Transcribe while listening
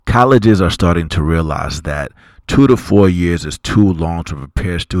Colleges are starting to realize that 2 to 4 years is too long to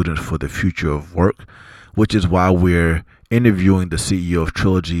prepare students for the future of work, which is why we're interviewing the CEO of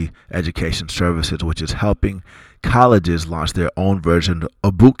Trilogy Education Services, which is helping colleges launch their own version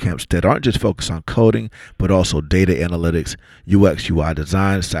of boot camps that aren't just focused on coding, but also data analytics, UX, UI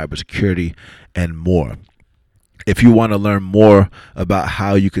design, cybersecurity, and more. If you want to learn more about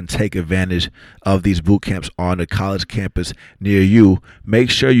how you can take advantage of these boot camps on a college campus near you,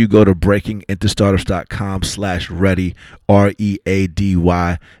 make sure you go to breakingintostartups.com/ready,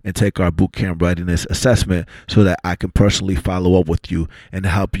 READY, and take our bootcamp readiness assessment so that I can personally follow up with you and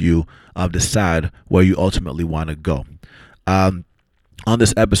help you decide where you ultimately want to go. On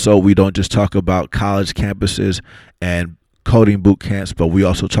this episode, we don't just talk about college campuses and coding boot camps, but we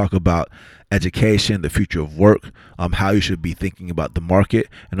also talk about education, the future of work, how you should be thinking about the market,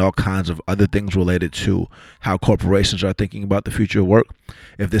 and all kinds of other things related to how corporations are thinking about the future of work.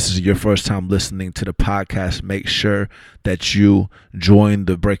 If this is your first time listening to the podcast, make sure that you join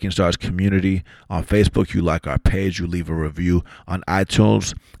the Breaking Stars community on Facebook. You like our page, you leave a review on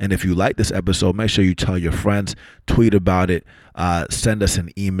iTunes. And if you like this episode, make sure you tell your friends, tweet about it, send us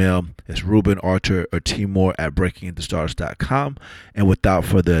an email. It's Ruben, Arthur, or Timur at breakinginthestars.com. And without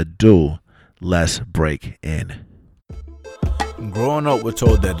further ado, let's break in. Growing up, we're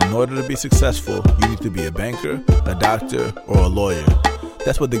told that in order to be successful, you need to be a banker, a doctor, or a lawyer.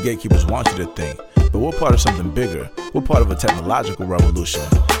 That's what the gatekeepers want you to think. But we're part of something bigger. We're part of a technological revolution.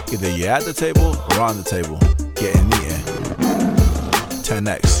 Either you're at the table or on the table, getting eaten.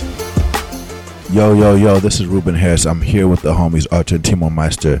 10X. Yo, this is Ruben Harris. I'm here with the homies Arthur and Timur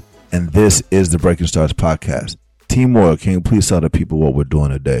Meister, and this is the Breaking Stars podcast. Timur, can you please tell the people what we're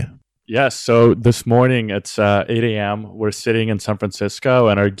doing today? Yes, so this morning it's 8 a.m. We're sitting in San Francisco,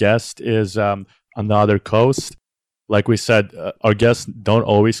 and our guest is on the other coast. Like we said, our guests don't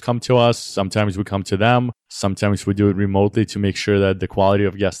always come to us. Sometimes we come to them. Sometimes we do it remotely to make sure that the quality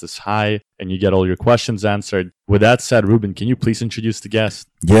of guest is high and you get all your questions answered. With that said, Ruben, can you please introduce the guest?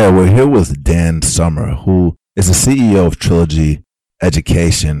 Yeah, we're here with Dan Sommer, who is the CEO of Trilogy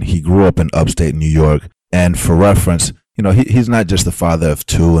Education. He grew up in upstate New York. And for reference, you know, he's not just the father of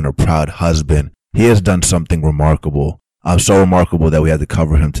two and a proud husband. He has done something remarkable. So remarkable that we had to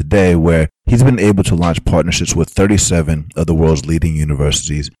cover him today, where he's been able to launch partnerships with 37 of the world's leading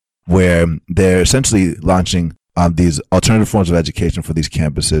universities, where they're essentially launching these alternative forms of education for these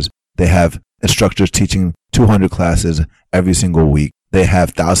campuses. They have instructors teaching 200 classes every single week. They have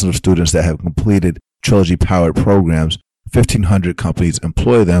thousands of students that have completed Trilogy-powered programs. 1,500 companies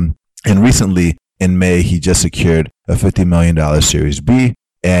employ them. And recently, in May, he just secured a $50 million Series B,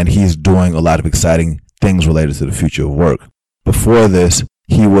 and he's doing a lot of exciting things related to the future of work. Before this,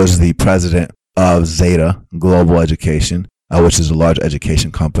 he was the president of Zeta Global Education, which is a large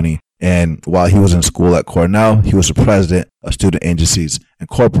education company. And while he was in school at Cornell, he was the president of Student Agencies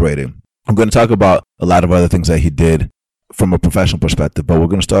Incorporated. I'm going to talk about a lot of other things that he did from a professional perspective, but we're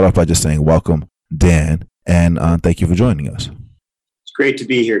going to start off by just saying welcome, Dan, and thank you for joining us. It's great to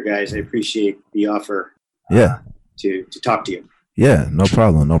be here, guys. I appreciate the offer to talk to you. Yeah, no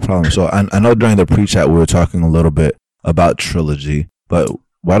problem. So I know during the pre-chat we were talking a little bit about Trilogy, but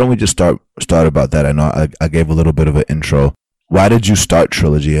why don't we just start about that? I know I gave a little bit of an intro. Why did you start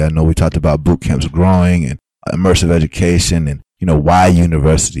Trilogy? I know we talked about boot camps growing and immersive education and, you know, why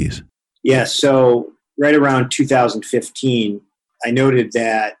universities? Yeah, so right around 2015, I noted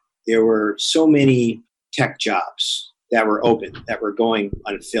that there were so many tech jobs that were open, that were going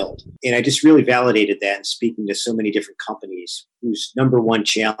unfilled. And I just really validated that in speaking to so many different companies whose number one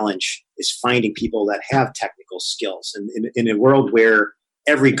challenge is finding people that have technical skills. And in a world where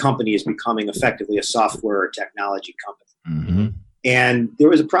every company is becoming effectively a software or technology company. Mm-hmm. And there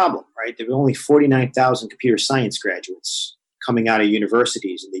was a problem, right? There were only 49,000 computer science graduates coming out of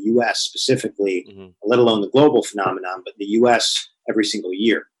universities in the U.S. specifically, let alone the global phenomenon, but the U.S. every single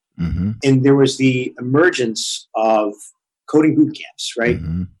year. Mm-hmm. And there was the emergence of coding boot camps, right?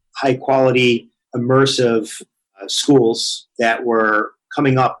 Mm-hmm. High quality, immersive schools that were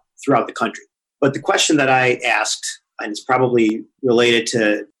coming up throughout the country. But the question that I asked, and it's probably related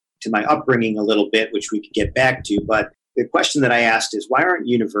to my upbringing a little bit, which we could get back to, but the question that I asked is, why aren't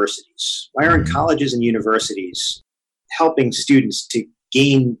colleges and universities helping students to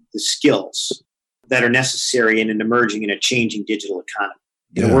gain the skills that are necessary in an emerging and a changing digital economy?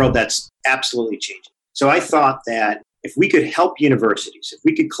 In a world that's absolutely changing. So I thought that if we could help universities, if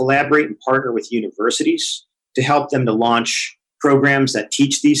we could collaborate and partner with universities to help them to launch programs that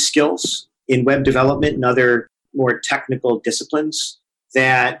teach these skills in web development and other more technical disciplines,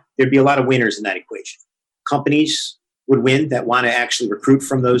 that there'd be a lot of winners in that equation. Companies would win that want to actually recruit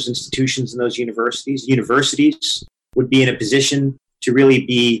from those institutions and those universities. Universities would be in a position to really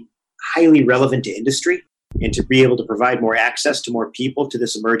be highly relevant to industry and to be able to provide more access to more people to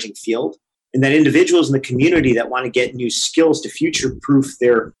this emerging field. And that individuals in the community that want to get new skills to future-proof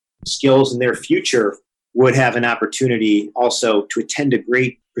their skills and their future would have an opportunity also to attend a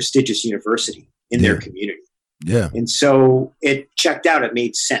great prestigious university in their community. Yeah. And so it checked out. It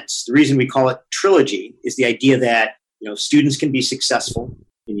made sense. The reason we call it Trilogy is the idea that, students can be successful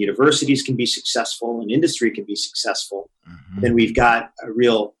and universities can be successful and industry can be successful. Then we've got a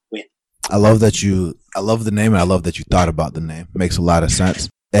real win. I love the name, and I love that you thought about the name. Makes a lot of sense.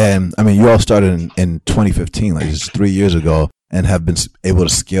 And I mean, you all started in 2015, like just 3 years ago, and have been able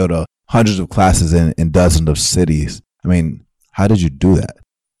to scale to hundreds of classes in dozens of cities. I mean, how did you do that?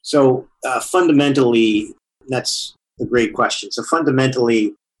 So fundamentally, that's a great question. So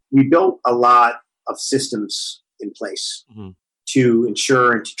fundamentally, we built a lot of systems in place to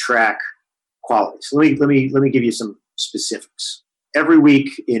ensure and to track quality. So let me give you some specifics. Every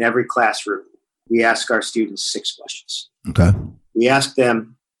week in every classroom, we ask our students 6 questions. Okay. We ask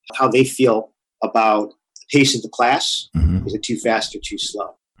them how they feel about the pace of the class. Is it too fast or too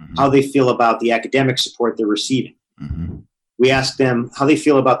slow? How they feel about the academic support they're receiving. We ask them how they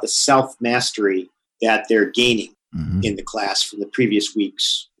feel about the self-mastery that they're gaining in the class from the previous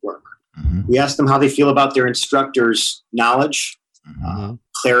week's work. We ask them how they feel about their instructors' knowledge,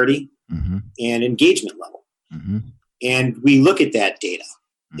 clarity, and engagement level. And we look at that data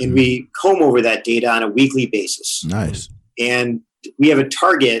and we comb over that data on a weekly basis. Nice. And we have a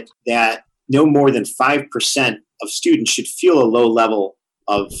target that no more than 5% of students should feel a low level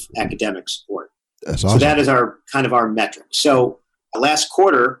of academic support. That's awesome. So that is our metric. So last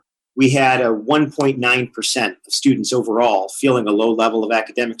quarter, we had a 1.9% of students overall feeling a low level of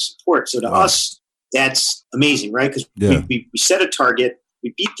academic support. So to us, that's amazing, right? Because we set a target,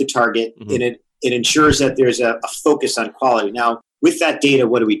 we beat the target, and it ensures that there's a focus on quality. Now, with that data,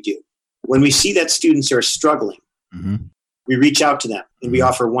 what do? When we see that students are struggling, we reach out to them and we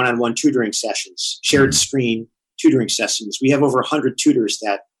offer one-on-one tutoring sessions, shared screen tutoring sessions. We have over 100 tutors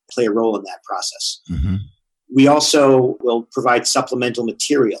that play a role in that process. We also will provide supplemental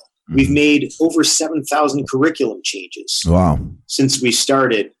material. We've made over 7,000 curriculum changes since we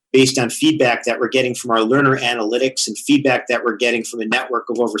started, based on feedback that we're getting from our learner analytics and feedback that we're getting from a network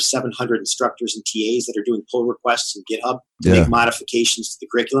of over 700 instructors and TAs that are doing pull requests in GitHub to make modifications to the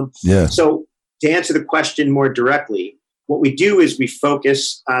curriculum. So to answer the question more directly, what we do is we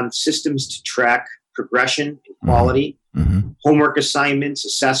focus on systems to track progression and quality, homework assignments,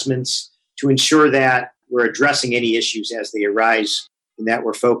 assessments, to ensure that we're addressing any issues as they arise, and that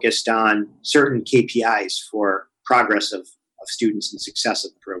we're focused on certain KPIs for progress of students and success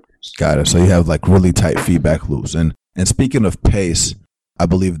of the programs. Got it. So you have like really tight feedback loops. And speaking of pace, I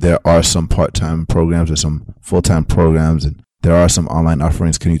believe there are some part-time programs or some full-time programs, and there are some online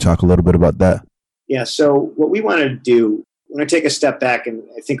offerings. Can you talk a little bit about that? Yeah. So what we want to do, when I take a step back and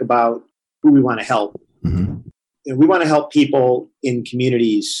I think about who we want to help, we want to help people in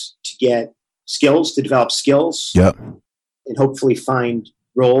communities to get skills, to develop skills, and hopefully find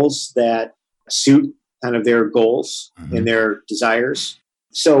roles that suit kind of their goals and their desires.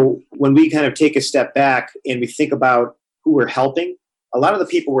 So when we kind of take a step back and we think about who we're helping, a lot of the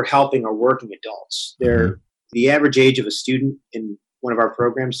people we're helping are working adults. They're the average age of a student in one of our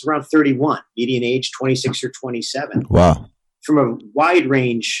programs is around 31, median age 26 or 27. Wow. From a wide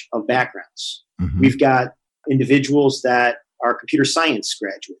range of backgrounds. We've got individuals that are computer science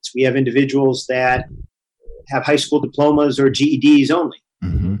graduates. We have individuals that have high school diplomas or GEDs only.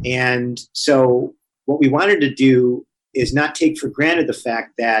 And so what we wanted to do is not take for granted the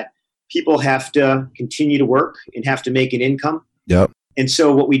fact that people have to continue to work and have to make an income. And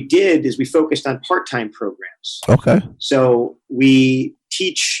so what we did is we focused on part-time programs. So we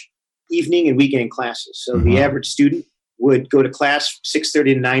teach evening and weekend classes. So the average student would go to class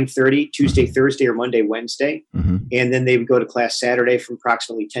 6:30 to 9:30, Tuesday, Thursday, or Monday, Wednesday. And then they would go to class Saturday from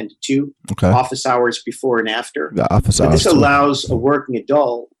approximately 10 to 2, office hours before and after. This allows a working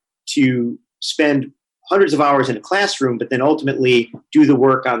adult to spend hundreds of hours in a classroom, but then ultimately do the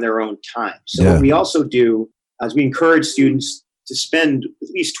work on their own time. So what we also do is we encourage students to spend at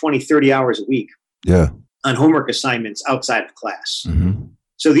least 20, 30 hours a week on homework assignments outside of class.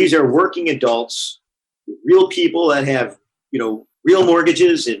 So these are working adults, real people that have, real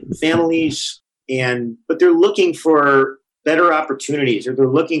mortgages and families, but they're looking for better opportunities, or they're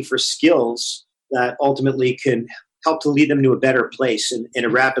looking for skills that ultimately can help to lead them to a better place in a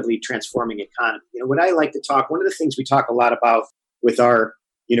rapidly transforming economy. What I like to talk, one of the things we talk a lot about with our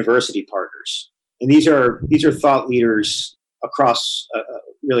university partners And these are thought leaders across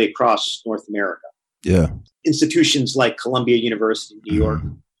really across North America. Yeah. Institutions like Columbia University in New York,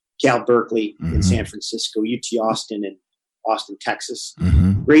 Cal Berkeley in San Francisco, UT Austin in Austin, Texas.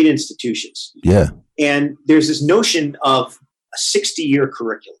 Great institutions. Yeah. And there's this notion of a 60-year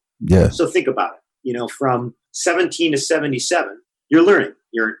curriculum. Yeah. So think about it. From 17 to 77, you're learning.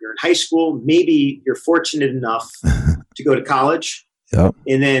 You're in high school. Maybe you're fortunate enough to go to college. Yep.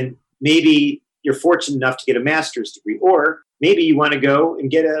 And then maybe you're fortunate enough to get a master's degree. Or maybe you want to go and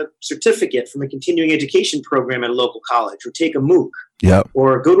get a certificate from a continuing education program at a local college, or take a MOOC,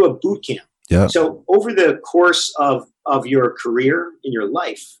 or go to a boot camp. Yep. So over the course of your career in your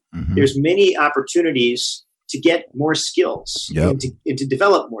life, there's many opportunities to get more skills and to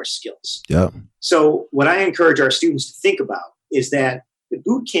develop more skills. Yep. So what I encourage our students to think about is that the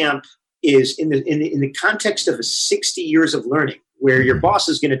boot camp is in the context of a 60 years of learning, where your boss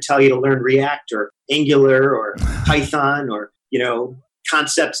is going to tell you to learn React or Angular or Python or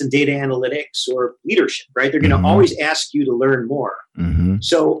concepts in data analytics or leadership, right? They're going to always ask you to learn more.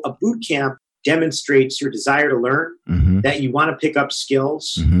 So a boot camp demonstrates your desire to learn, that you want to pick up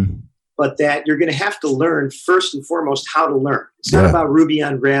skills, but that you're going to have to learn first and foremost how to learn. It's not about Ruby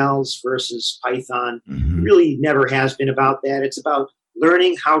on Rails versus Python. It really never has been about that. It's about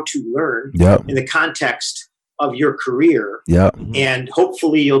learning how to learn in the context of your career. And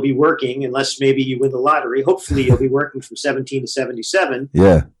hopefully you'll be working, unless maybe you win the lottery, hopefully you'll be working from 17 to 77.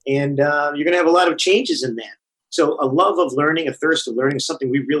 And you're going to have a lot of changes in that. So a love of learning, a thirst of learning is something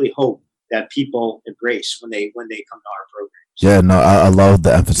we really hope that people embrace when they come to our programs. Yeah, no, I love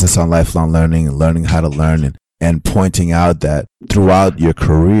the emphasis on lifelong learning and learning how to learn, and pointing out that throughout your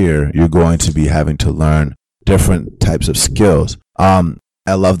career, you're going to be having to learn different types of skills.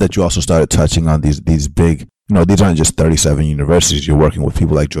 I love that you also started touching on these big, these aren't just 37 universities. You're working with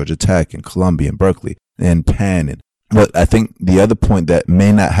people like Georgia Tech and Columbia and Berkeley and Penn. But I think the other point that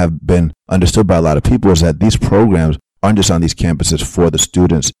may not have been understood by a lot of people is that these programs aren't just on these campuses for the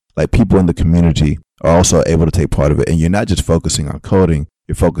students. Like, people in the community are also able to take part of it. And you're not just focusing on coding,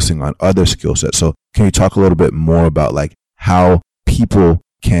 you're focusing on other skill sets. So can you talk a little bit more about like how people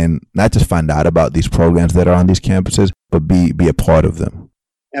can not just find out about these programs that are on these campuses, but be a part of them?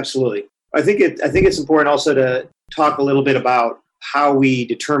 Absolutely. I think it's important also to talk a little bit about how we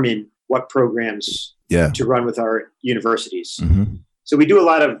determine what programs to run with our universities. So we do a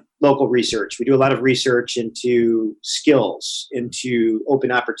lot of local research. We do a lot of research into skills, into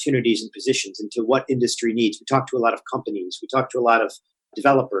open opportunities and positions, into what industry needs. We talk to a lot of companies. We talk to a lot of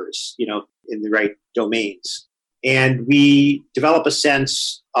developers, in the right domains. And we develop a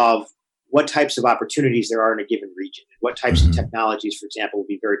sense of what types of opportunities there are in a given region, and what types of technologies, for example, will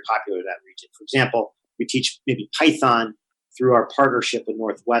be very popular in that region. For example, we teach maybe Python through our partnership with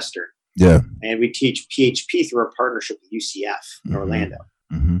Northwestern. And we teach PHP through our partnership with UCF in Orlando.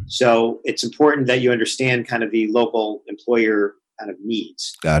 So it's important that you understand kind of the local employer kind of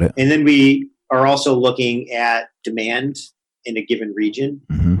needs. Got it. And then we are also looking at demand in a given region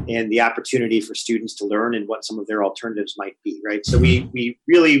and the opportunity for students to learn and what some of their alternatives might be, right? So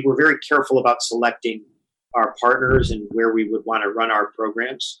we're very careful about selecting our partners and where we would want to run our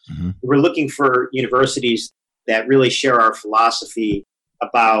programs. We're looking for universities that really share our philosophy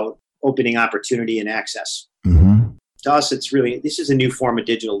about opening opportunity and access. To us, this is a new form of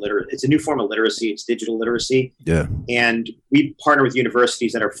digital literacy. It's a new form of literacy. It's digital literacy. And we partner with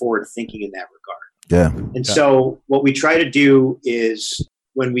universities that are forward thinking in that regard. And so what we try to do is,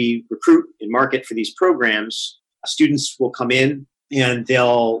 when we recruit and market for these programs, students will come in and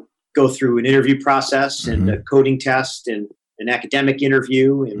they'll go through an interview process and a coding test and an academic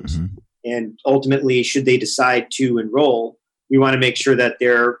interview. And ultimately, should they decide to enroll, we want to make sure that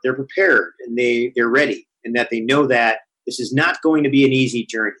they're prepared and they're ready, and that they know that this is not going to be an easy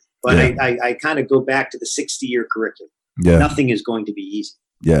journey. But I kind of go back to the 60-year curriculum. Nothing is going to be easy.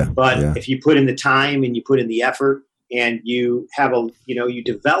 But if you put in the time and you put in the effort, and you have you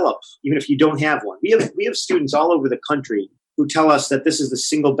develop, even if you don't have one. We have students all over the country who tell us that this is the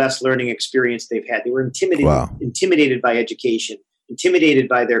single best learning experience they've had. They were intimidated by education, intimidated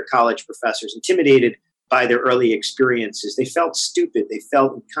by their college professors, intimidated by their early experiences. They felt stupid. They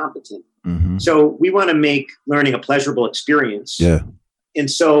felt incompetent. So we want to make learning a pleasurable experience. And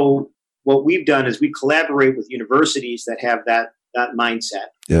so what we've done is we collaborate with universities that have that mindset,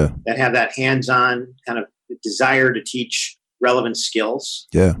 that have that hands-on kind of desire to teach relevant skills,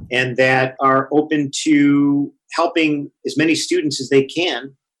 and that are open to helping as many students as they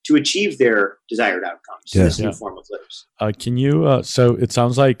can to achieve their desired outcomes in this new form of literacy. Can you, so it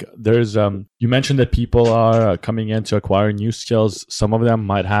sounds like there's, you mentioned that people are coming in to acquire new skills. Some of them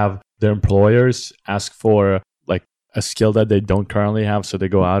might have their employers ask for like a skill that they don't currently have. So they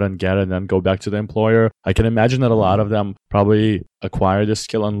go out and get it and then go back to the employer. I can imagine that a lot of them probably acquire this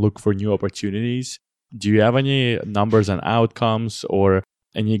skill and look for new opportunities. Do you have any numbers and outcomes or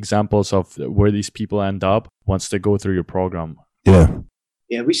any examples of where these people end up once they go through your program?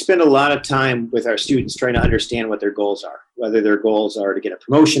 Yeah, we spend a lot of time with our students trying to understand what their goals are, whether their goals are to get a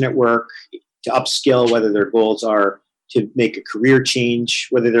promotion at work, to upskill, whether their goals are to make a career change,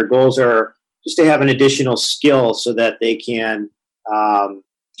 whether their goals are just to have an additional skill so that they can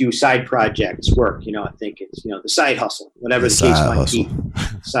do side projects, work. I think it's, the side hustle, whatever the case might be,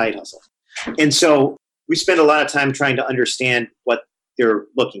 side hustle. And so we spend a lot of time trying to understand what they're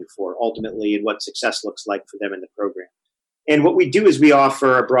looking for ultimately and what success looks like for them in the program. And what we do is we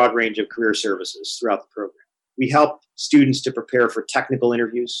offer a broad range of career services throughout the program. We help students to prepare for technical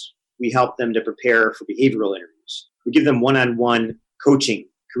interviews. We help them to prepare for behavioral interviews. We give them one-on-one coaching,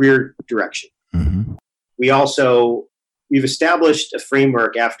 career direction. Mm-hmm. We've established a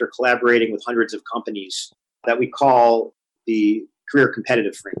framework after collaborating with hundreds of companies that we call the Career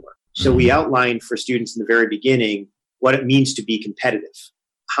Competitive Framework. So we outline for students in the very beginning what it means to be competitive.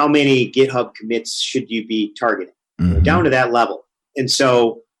 How many GitHub commits should you be targeting? Down to that level. And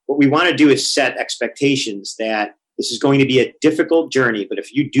so what we want to do is set expectations that this is going to be a difficult journey, but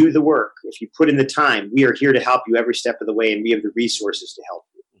if you do the work, if you put in the time, we are here to help you every step of the way, and we have the resources to help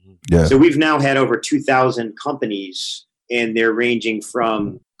you. Yeah. So we've now had over 2,000 companies, and they're ranging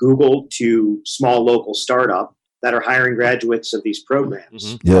from Google to small local startup that are hiring graduates of these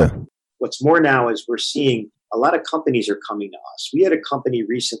programs. Yeah. What's more now is we're seeing a lot of companies are coming to us. We had a company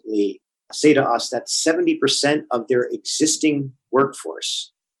recently say to us that 70% of their existing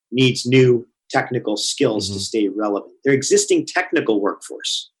workforce needs new technical skills to stay relevant. Their existing technical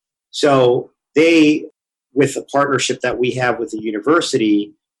workforce. So they, with a partnership that we have with the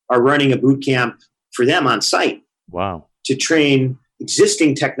university, are running a boot camp for them on site. Wow. To train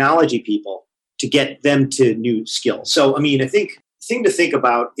existing technology people to get them to new skills. So, I think the thing to think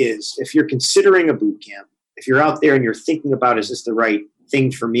about is if you're considering a boot camp, if you're out there and you're thinking about, is this the right thing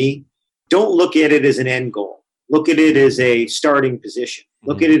for me? Don't look at it as an end goal. Look at it as a starting position.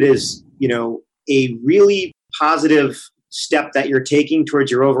 Look at it as, a really positive step that you're taking towards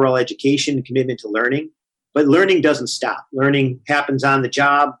your overall education and commitment to learning. But learning doesn't stop. Learning happens on the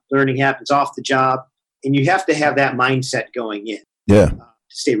job. Learning happens off the job. And you have to have that mindset going in to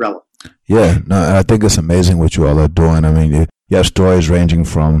stay relevant. Yeah. No, and I think it's amazing what you all are doing. You have stories ranging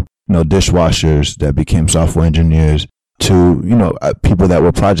from, dishwashers that became software engineers to, people that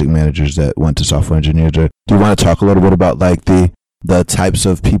were project managers that went to software engineers. Do you want to talk a little bit about like the types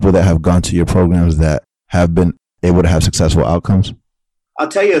of people that have gone to your programs that have been able to have successful outcomes? I'll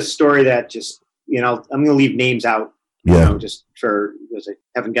tell you a story that just, I'm going to leave names out, just because I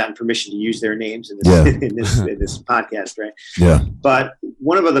haven't gotten permission to use their names in this podcast, right? Yeah. But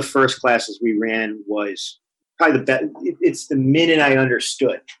one of the first classes we ran was probably the best. It's the minute I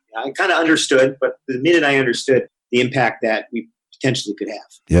understood. I kind of understood, but the minute I understood the impact that we potentially could have.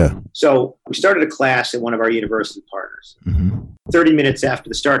 Yeah. So we started a class at one of our university partners. 30 minutes after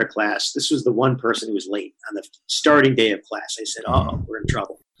the start of class, this was the one person who was late on the starting day of class. I said, we're in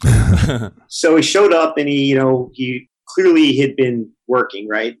trouble. So he showed up and he clearly had been working,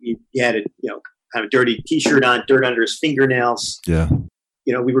 right? He had a, kind of dirty t-shirt on, dirt under his fingernails. Yeah.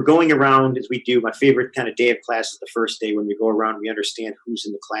 We were going around as we do. My favorite kind of day of class is the first day when we go around, we understand who's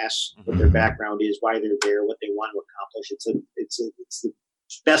in the class, what their background is, why they're there, what they want to accomplish. It's the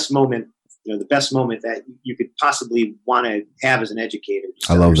best moment, the best moment that you could possibly want to have as an educator.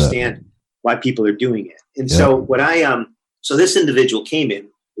 Just to understand why people are doing it. And so so this individual came in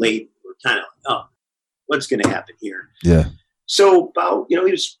late. We're kind of like, what's going to happen here? Yeah. So about, he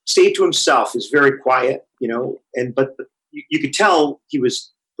was stayed to himself. He was very quiet, but you could tell he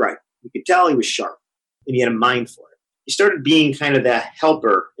was bright. You could tell he was sharp, and he had a mind for it. He started being kind of the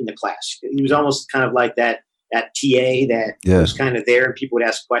helper in the class. He was almost kind of like that TA that was kind of there, and people would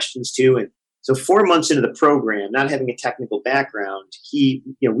ask questions to. And so 4 months into the program, not having a technical background, we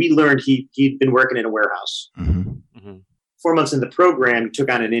learned he'd been working in a warehouse. 4 months into the program, he took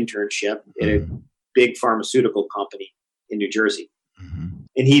on an internship at a big pharmaceutical company in New Jersey.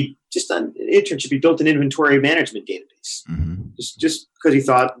 And he just done an internship. He built an inventory management database. Just because he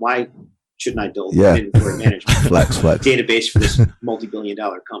thought, why shouldn't I build an inventory management database for this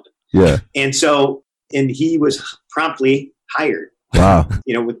multi-billion-dollar company? Yeah. And he was promptly hired. Wow.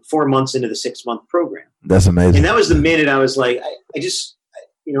 With 4 months into the 6-month program. That's amazing. And that was the minute I was like,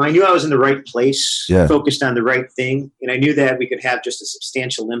 I knew I was in the right place, Yeah. focused on the right thing. And I knew that we could have just a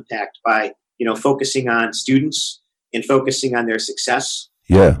substantial impact by, focusing on students and focusing on their success.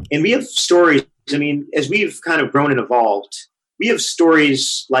 Yeah. And we have stories. I mean, as we've kind of grown and evolved, we have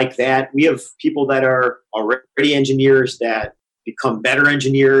stories like that. We have people that are already engineers that become better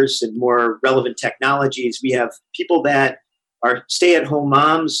engineers and more relevant technologies. We have people that are stay-at-home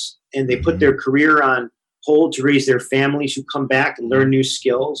moms and they put their career on hold to raise their families, who come back and learn new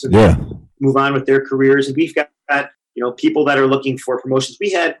skills and move on with their careers. And we've got people that are looking for promotions.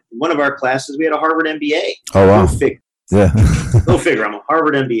 We had in one of our classes, we had a Harvard MBA. Oh, wow. Yeah. Go figure. I'm a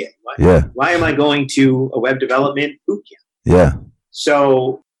Harvard MBA. Why am I going to a web development boot camp? Yeah.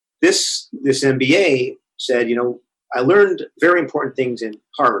 So this MBA said, I learned very important things in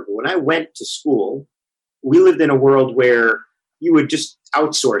Harvard. But when I went to school, we lived in a world where you would just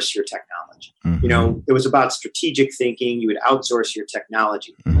outsource your technology. Mm-hmm. It was about strategic thinking. You would outsource your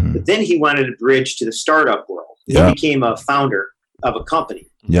technology. Mm-hmm. But then he wanted to bridge to the startup world. Yeah. He became a founder of a company.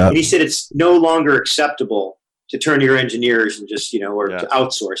 Yeah. And he said it's no longer acceptable to turn to your engineers and just, to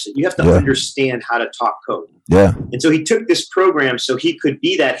outsource it. You have to understand how to talk code. Yeah. And so he took this program so he could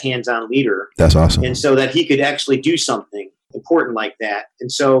be that hands-on leader. That's awesome. And so that he could actually do something important like that.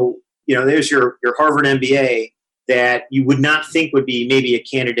 And so, there's your Harvard MBA that you would not think would be maybe a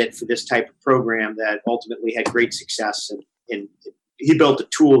candidate for this type of program that ultimately had great success. And he built a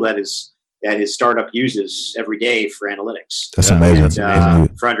tool that his startup uses every day for analytics. That's amazing.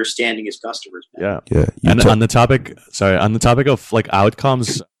 And, for understanding his customers. Yeah. Yeah. And on the topic of like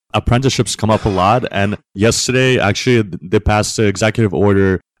outcomes, apprenticeships come up a lot. And yesterday, actually, they passed an executive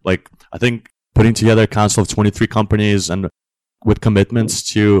order, like I think putting together a council of 23 companies and with commitments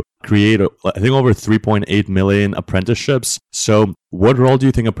to create, I think, over 3.8 million apprenticeships. So what role do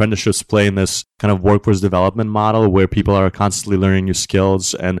you think apprenticeships play in this kind of workforce development model where people are constantly learning new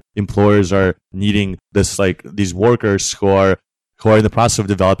skills and employers are needing this, like these workers who are in the process of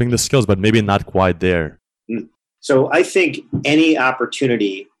developing the skills, but maybe not quite there? So I think any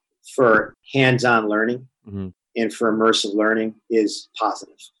opportunity for hands-on learning and for immersive learning is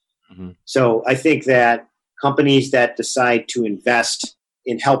positive. So I think that companies that decide to invest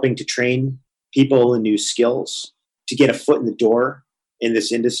in helping to train people in new skills to get a foot in the door in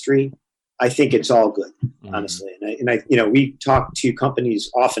this industry, I think it's all good, honestly. And I, we talk to companies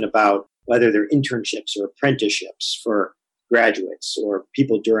often about whether they're internships or apprenticeships for graduates or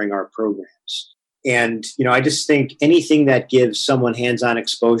people during our programs. And, I just think anything that gives someone hands-on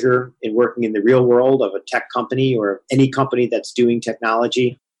exposure in working in the real world of a tech company or any company that's doing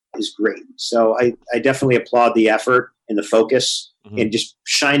technology is great. So I definitely applaud the effort and the focus and just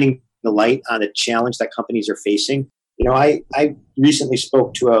shining the light on the challenge that companies are facing. I recently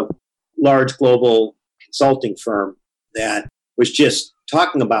spoke to a large global consulting firm that was just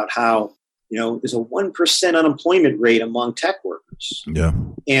talking about how, there's a 1% unemployment rate among tech workers. Yeah.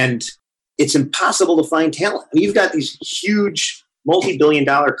 And it's impossible to find talent. I mean, you've got these huge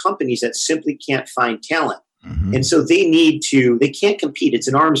multi-billion-dollar companies that simply can't find talent. And so they can't compete. It's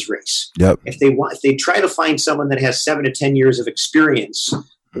an arms race. Yep. If they try to find someone that has 7 to 10 years of experience,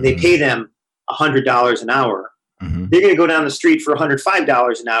 and they pay them $100 an hour, they're going to go down the street for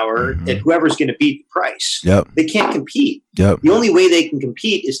 $105 an hour, and whoever's going to beat the price. Yep. They can't compete. Yep. The only way they can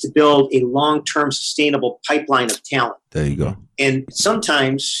compete is to build a long-term sustainable pipeline of talent. There you go. And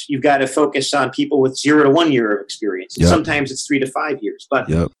sometimes you've got to focus on people with 0 to 1 year of experience. And sometimes it's 3 to 5 years. But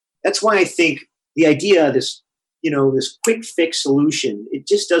that's why I think the idea of this quick fix solution, it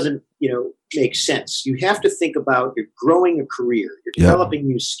just doesn't, make sense. You have to think about you're growing a career, you're developing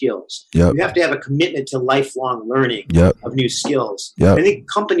new skills. You have to have a commitment to lifelong learning of new skills. I think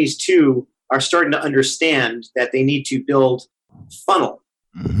companies too are starting to understand that they need to build a funnel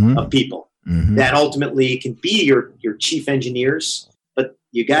of people that ultimately can be your chief engineers, but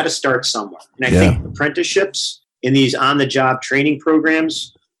you got to start somewhere. And I think apprenticeships in these on-the-job training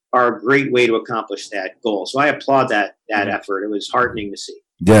programs are a great way to accomplish that goal. So I applaud that effort. It was heartening to see.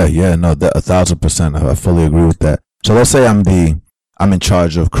 Yeah, no, 1,000%. I fully agree with that. So let's say I'm in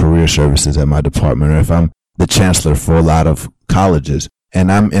charge of career services at my department, or if I'm the chancellor for a lot of colleges,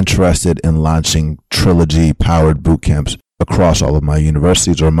 and I'm interested in launching Trilogy-powered boot camps across all of my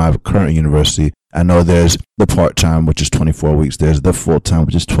universities or my current university. I know there's the part-time, which is 24 weeks. There's the full-time,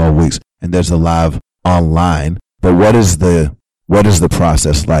 which is 12 weeks, and there's the live online. But what is the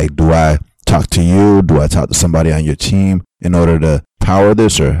process like? Do I talk to you? Do I talk to somebody on your team in order to power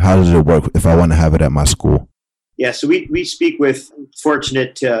this, or how does it work if I want to have it at my school? Yeah, so we speak with,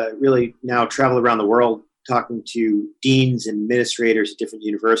 fortunate to really now travel around the world talking to deans and administrators at different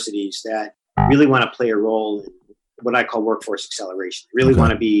universities that really want to play a role in what I call workforce acceleration. They really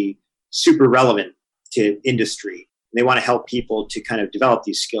want to be super relevant to industry. They want to help people to kind of develop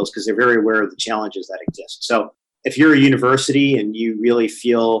these skills because they're very aware of the challenges that exist. So if you're a university and you really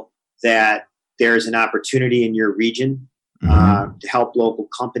feel that there's an opportunity in your region to help local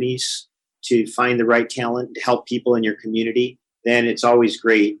companies to find the right talent, to help people in your community, then it's always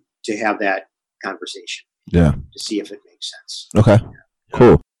great to have that conversation. Yeah. To see if it makes sense. Okay. Yeah.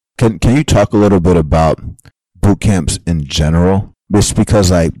 Cool. Can you talk a little bit about boot camps in general? Just because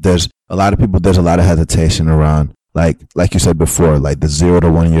there's a lot of hesitation around like you said before, like the 0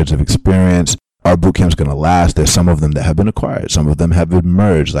 to 1 years of experience. Are boot camps going to last? There's some of them that have been acquired. Some of them have been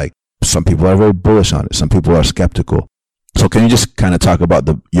merged. Like some people are very bullish on it. Some people are skeptical. So can you just kind of talk about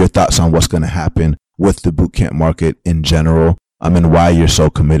your thoughts on what's going to happen with the boot camp market in general? And why you're so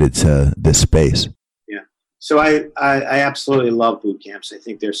committed to this space? Yeah. So I absolutely love boot camps. I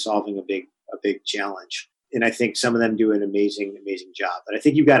think they're solving a big challenge. And I think some of them do an amazing job. But I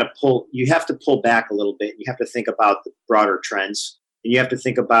think you have to pull back a little bit. You have to think about the broader trends. And you have to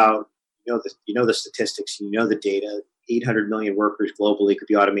think about, the statistics, the data. 800 million workers globally could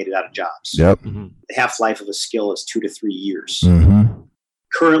be automated out of jobs. Yep. Mm-hmm. The half-life of a skill is 2 to 3 years. Mm-hmm.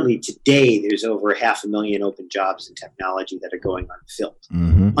 Currently, today, there's over 500,000 open jobs in technology that are going unfilled.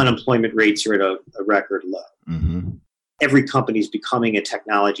 Mm-hmm. Unemployment rates are at a record low. Mm-hmm. Every company is becoming a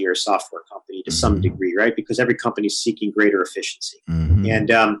technology or software company to some degree, right? Because every company is seeking greater efficiency. Mm-hmm.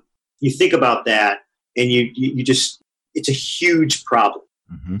 And you think about that, and you just, it's a huge problem.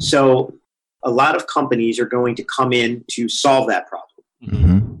 Mm-hmm. So a lot of companies are going to come in to solve that problem.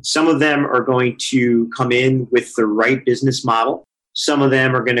 Mm-hmm. Some of them are going to come in with the right business model. Some of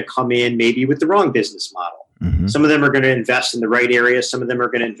them are going to come in maybe with the wrong business model. Mm-hmm. Some of them are going to invest in the right area. Some of them are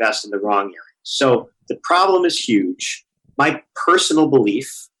going to invest in the wrong area. So the problem is huge. My personal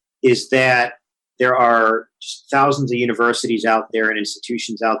belief is that there are thousands of universities out there and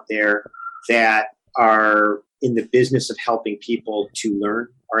institutions out there that are in the business of helping people to learn,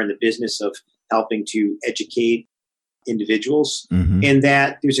 are in the business of helping to educate individuals, and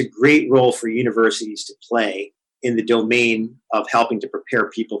that there's a great role for universities to play in the domain of helping to prepare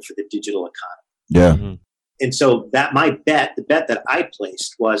people for the digital economy. Yeah. Mm-hmm. And so the bet that I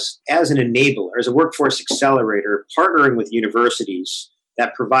placed was, as an enabler, as a workforce accelerator, partnering with universities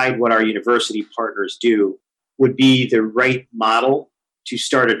that provide what our university partners do would be the right model to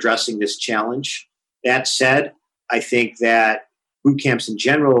start addressing this challenge. That said, I think that boot camps in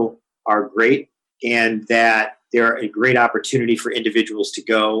general are great, and that they're a great opportunity for individuals to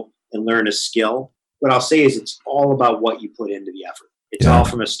go and learn a skill. What I'll say is it's all about what you put into the effort. It's all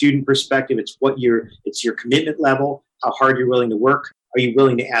from a student perspective. It's your commitment level, how hard you're willing to work. Are you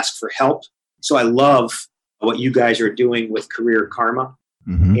willing to ask for help? So I love what you guys are doing with Career Karma,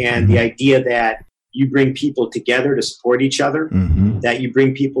 and the idea that you bring people together to support each other, that you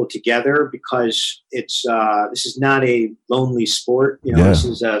bring people together because this is not a lonely sport. This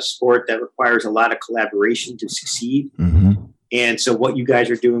is a sport that requires a lot of collaboration to succeed. And so what you guys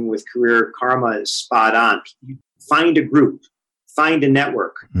are doing with Career Karma is spot on. You find a group, find a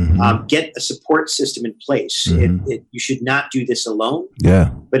network, get a support system in place. You should not do this alone. Yeah.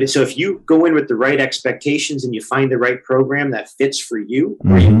 But so if you go in with the right expectations and you find the right program that fits for you,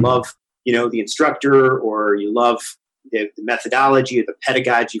 or you love the instructor, or you love the methodology or the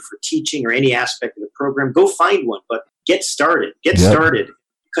pedagogy for teaching or any aspect of the program, go find one, but get started. Started,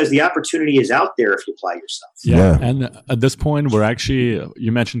 because the opportunity is out there if you apply yourself. Yeah. And at this point,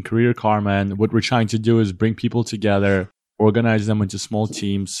 you mentioned Career Karma, and what we're trying to do is bring people together, organize them into small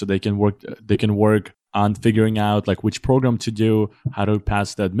teams so they can work on figuring out like which program to do, how to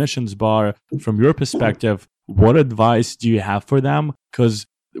pass the admissions bar. From your perspective, what advice do you have for them? Because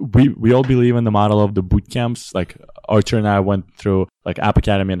we all believe in the model of the boot camps. Like Archer and I went through like App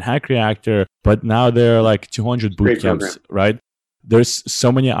Academy and Hack Reactor, but now there are like 200 boot camps, right? There's so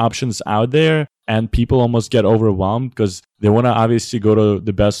many options out there, and people almost get overwhelmed because they want to obviously go to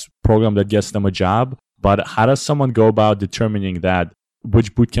the best program that gets them a job. But how does someone go about determining that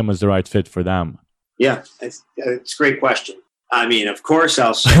which boot camp is the right fit for them? Yeah, it's a great question. I mean, of course,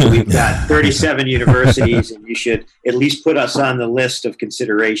 I'll say we've got 37 universities, and you should at least put us on the list of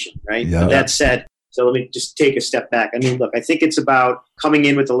consideration, right? Yeah. But that said, so let me just take a step back. I mean, look, I think it's about coming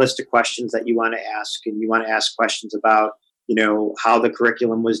in with a list of questions that you want to ask, and you want to ask questions about, how the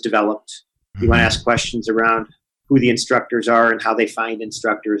curriculum was developed. You want to ask questions around who the instructors are and how they find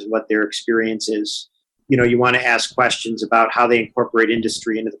instructors and what their experience is. You want to ask questions about how they incorporate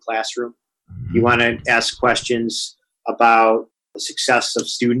industry into the classroom. You want to ask questions about the success of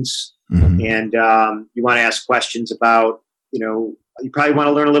students. And you want to ask questions about, you probably want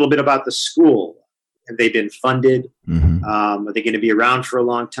to learn a little bit about the school. Have they been funded? Mm-hmm. Are they going to be around for a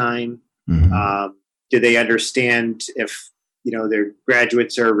long time? Mm-hmm. Do they understand if their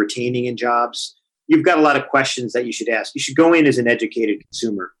graduates are retaining in jobs? You've got a lot of questions that you should ask. You should go in as an educated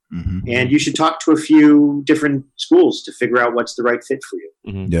consumer, Mm-hmm. and you should talk to a few different schools to figure out what's the right fit for you.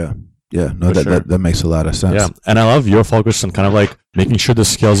 Mm-hmm. Yeah. No, that makes a lot of sense. Yeah, and I love your focus on kind of like making sure the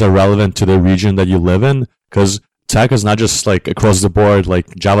skills are relevant to the region that you live in, because tech is not just like across the board, like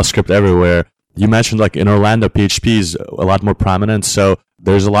JavaScript everywhere. You mentioned like in Orlando, PHP is a lot more prominent, so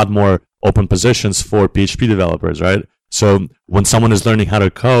there's a lot more open positions for PHP developers, right? So when someone is learning how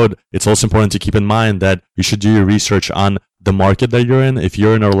to code, it's also important to keep in mind that you should do your research on the market that you're in. If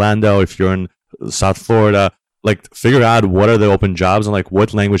you're in Orlando, if you're in South Florida, like figure out what are the open jobs and like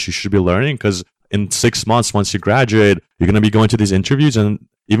what language you should be learning. Because in 6 months, once you graduate, you're going to be going to these interviews. And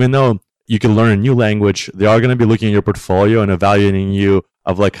even though you can learn a new language, they are going to be looking at your portfolio and evaluating you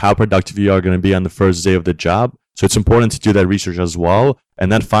of like how productive you are going to be on the first day of the job. So it's important to do that research as well, and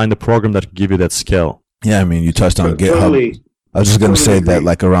then find a program that can give you that skill. Yeah, I mean, you touched on GitHub. Totally, I was just going to say agree. that,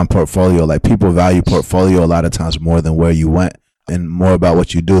 like around portfolio, like people value portfolio a lot of times more than where you went and more about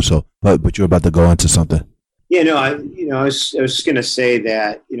what you do. So, but you're about to go into something. Yeah, no, I was just going to say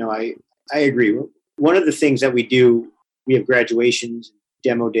that, I agree. One of the things that we do, we have graduations,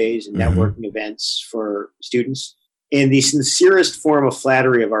 demo days, and networking events for students. And the sincerest form of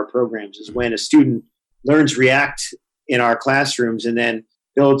flattery of our programs is when a student learns React in our classrooms and then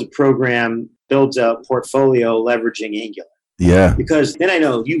builds a portfolio leveraging Angular. Yeah. Because then I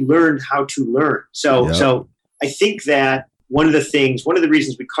know you learned how to learn. So I think that one of the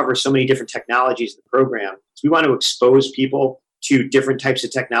reasons we cover so many different technologies in the program is we want to expose people to different types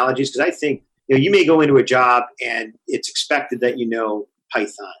of technologies. Because I think you may go into a job and it's expected that you know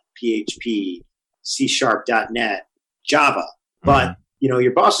Python, PHP, C#.net, Java, but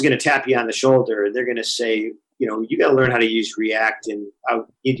your boss is going to tap you on the shoulder and they're going to say, you got to learn how to use React, and I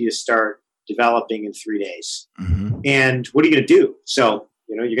need you to start developing in 3 days. Mm-hmm. And what are you going to do? So,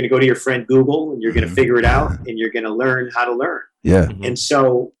 you're going to go to your friend Google and you're going to figure it out and you're going to learn how to learn. Yeah. And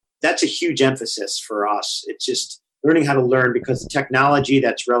so that's a huge emphasis for us. It's just learning how to learn, because the technology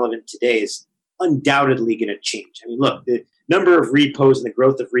that's relevant today is undoubtedly going to change. I mean, look, the number of repos and the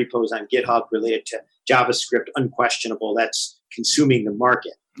growth of repos on GitHub related to JavaScript, unquestionable. That's consuming the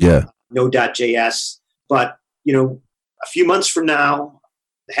market. Yeah. Node.js. But, a few months from now,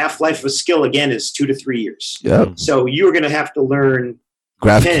 the half-life of a skill, again, is 2 to 3 years. Yep. So you're going to have to learn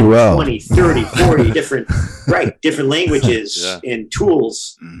GraphQL. 10, 20, 30, 40 different languages and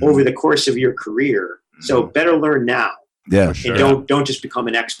tools over the course of your career. So better learn now. Yeah. Sure. And don't just become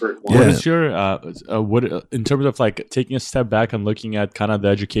an expert. What is your in terms of like taking a step back and looking at kind of the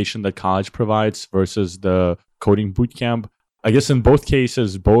education that college provides versus the coding bootcamp? I guess in both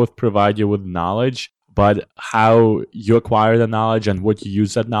cases, both provide you with knowledge, but how you acquire the knowledge and what you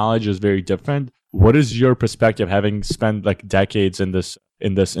use that knowledge is very different. What is your perspective, having spent like decades in this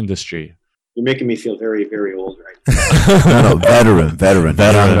industry? You're making me feel very, very old right now. No, veteran. That's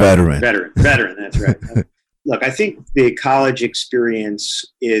right. Look, I think the college experience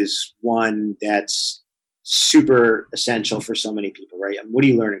is one that's super essential for so many people, right? I mean, what do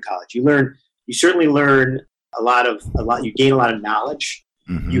you learn in college? You certainly learn a lot, you gain a lot of knowledge.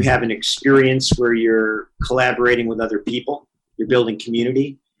 Mm-hmm. You have an experience where you're collaborating with other people. You're building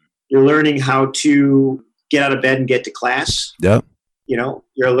community. You're learning how to get out of bed and get to class. Yep.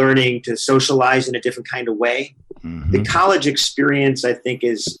 You're learning to socialize in a different kind of way. Mm-hmm. The college experience, I think,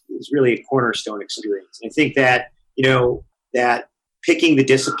 is really a cornerstone experience. And I think that, that picking the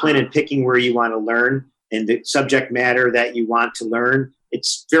discipline and picking where you want to learn and the subject matter that you want to learn,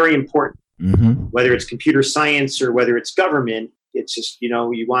 it's very important. Mm-hmm. Whether it's computer science or whether it's government, it's just,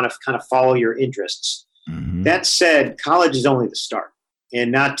 you want to kind of follow your interests. Mm-hmm. That said, college is only the start.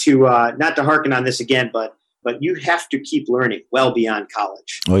 And not to harken on this again, but you have to keep learning well beyond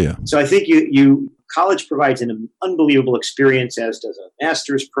college. Oh yeah. So I think college provides an unbelievable experience, as does a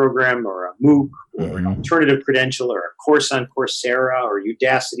master's program or a MOOC or an alternative credential or a course on Coursera or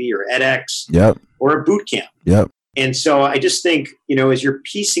Udacity or edX or a boot camp. Yep. And so I just think, as you're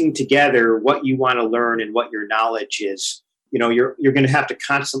piecing together what you want to learn and what your knowledge is, you're going to have to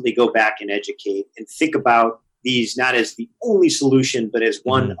constantly go back and educate and think about these not as the only solution, but as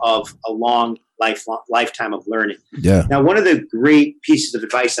one of a long lifetime of learning. Yeah. Now, one of the great pieces of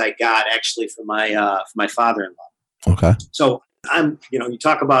advice I got actually from my father-in-law. Okay. So I'm, you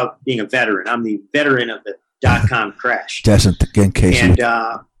talk about being a veteran. I'm the veteran of the .com crash. Just in case. And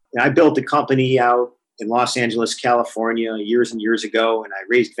I built a company out in Los Angeles, California, years and years ago, and I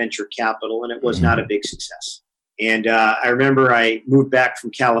raised venture capital, and it was not a big success. And I remember I moved back from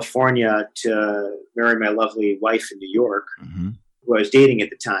California to marry my lovely wife in New York, who I was dating at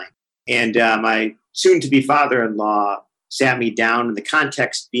the time. And my soon-to-be father-in-law sat me down, in the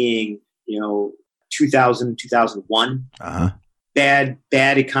context being, 2000, 2001, bad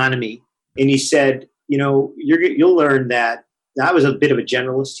economy. And he said, you'll learn that. I was a bit of a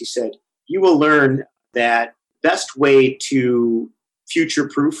generalist. He said, you will learn that best way to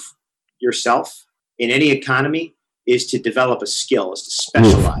future-proof yourself in any economy is to develop a skill, is to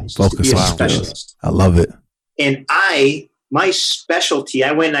specialize, is to be a specialist. I love it. And my specialty,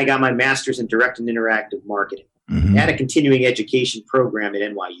 I went and I got my master's in direct and interactive marketing at a continuing education program at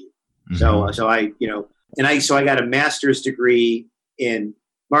NYU. So I got a master's degree in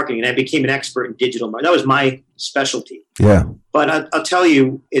marketing, and I became an expert in digital marketing. That was my specialty. Yeah. But I'll tell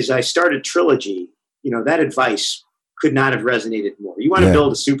you, as I started Trilogy, that advice could not have resonated more. You want to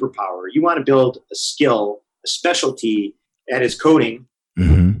build a superpower. You want to build a skill, a specialty that is coding,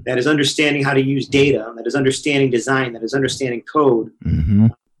 that is understanding how to use data, that is understanding design, that is understanding code.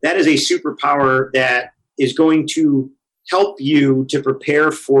 That is a superpower that is going to help you to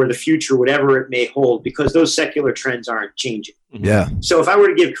prepare for the future, whatever it may hold, because those secular trends aren't changing. Yeah. So if I were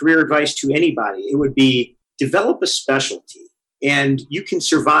to give career advice to anybody, it would be develop a specialty, and you can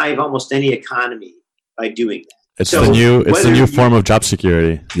survive almost any economy by doing that. It's the new form of job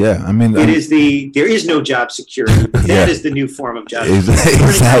security. Yeah, I mean, there is no job security. That is the new form of job security.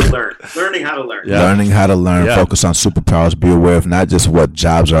 Learning how to learn. Yeah. Learning how to learn. Yeah. Focus on superpowers. Be aware of not just what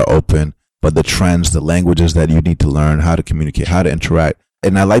jobs are open, but the trends, the languages that you need to learn, how to communicate, how to interact.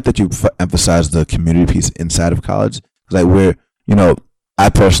 And I like that you emphasize the community piece inside of college. Like I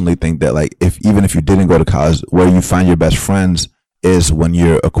personally think that even if you didn't go to college, where you find your best friends is when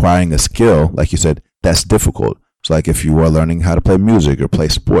you're acquiring a skill, like you said, that's difficult. So if you are learning how to play music or play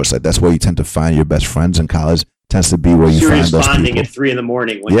sports, that's where you tend to find your best friends in college. Tends to be where you find those people. You're responding at 3 a.m.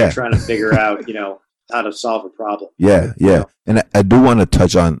 when you're trying to figure out, how to solve a problem. Yeah. And I do want to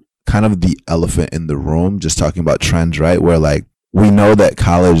touch on kind of the elephant in the room, just talking about trends, right? Where we know that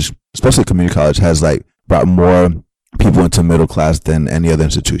college, especially community college, has brought more people into middle class than any other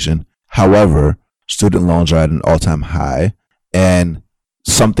institution. However, student loans are at an all-time high, and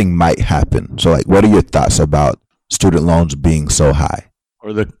something might happen. So what are your thoughts about student loans being so high?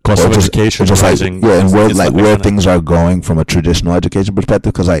 Or the cost of education rising. And where things are going from a traditional education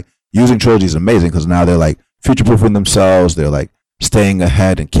perspective. Because using Trilogy is amazing, because now they're future-proofing themselves. They're staying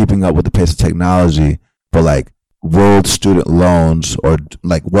ahead and keeping up with the pace of technology. But world student loans, or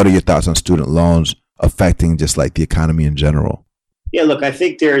what are your thoughts on student loans affecting just the economy in general? Yeah, look, I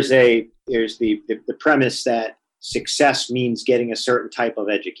think there's the premise that success means getting a certain type of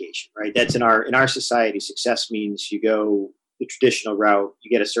education, right? That's in our society. Success means you go the traditional route,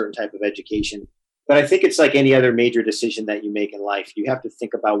 you get a certain type of education. But I think it's like any other major decision that you make in life. You have to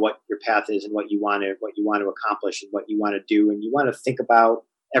think about what your path is and what you want to accomplish and what you want to do, and you want to think about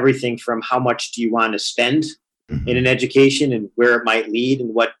everything from how much do you want to spend in an education and where it might lead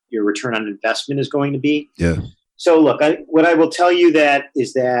and what your return on investment is going to be. Yeah. So look, what I will tell you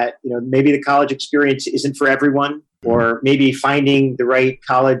is that maybe the college experience isn't for everyone, or maybe finding the right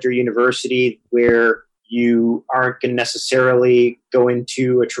college or university where you aren't going to necessarily go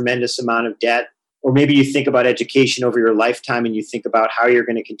into a tremendous amount of debt. Or maybe you think about education over your lifetime and you think about how you're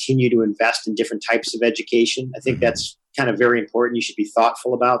going to continue to invest in different types of education. I think that's kind of very important. You should be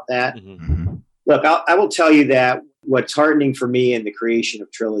thoughtful about that. Look, I will tell you that what's heartening for me in the creation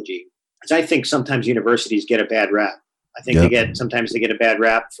of Trilogy is I think sometimes universities get a bad rap. I think sometimes they get a bad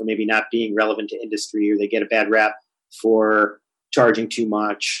rap for maybe not being relevant to industry, or they get a bad rap for charging too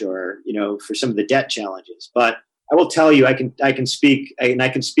much, or, for some of the debt challenges. But I will tell you, I can speak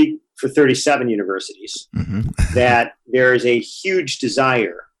for 37 universities that there is a huge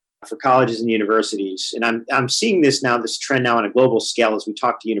desire for colleges and universities. And I'm seeing this trend now on a global scale as we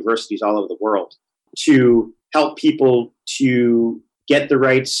talk to universities all over the world, to help people to get the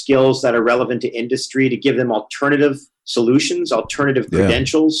right skills that are relevant to industry, to give them alternative solutions, alternative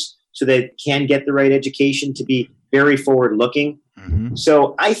credentials, so they can get the right education, to be very forward looking.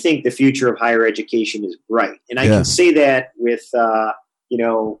 So I think the future of higher education is bright. And I can say that with,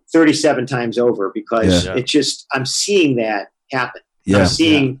 37 times over, because I'm seeing that happen. I'm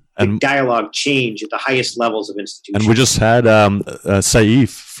seeing the dialogue change at the highest levels of institutions. And we just had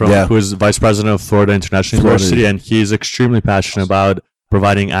Saif, who is vice president of Florida International University, and he's extremely passionate about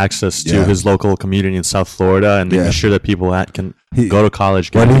providing access to his local community in South Florida and making sure that people can Go to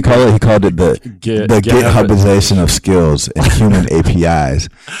college. What did he call it? He called it the GitHubization of skills and human APIs.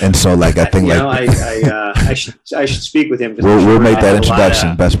 And so, like, I think, I should speak with him. We'll make that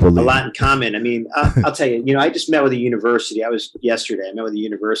introduction. Best believe. A lot in common. I mean, I'll tell you. I just met with a university. I met with a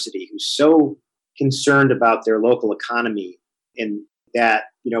university who's so concerned about their local economy, and that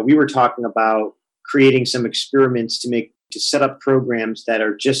we were talking about creating some experiments to set up programs that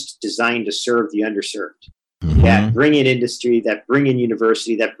are just designed to serve the underserved. Mm-hmm. That bring in industry, that bring in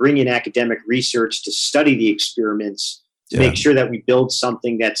university, that bring in academic research to study the experiments, to make sure that we build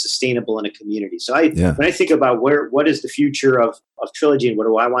something that's sustainable in a community. So when I think about what is the future of Trilogy and what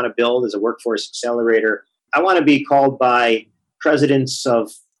do I want to build as a workforce accelerator, I want to be called by presidents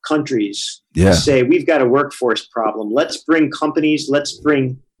of countries to say, we've got a workforce problem. Let's bring companies, let's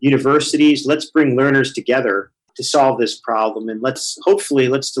bring universities, let's bring learners together to solve this problem. And let's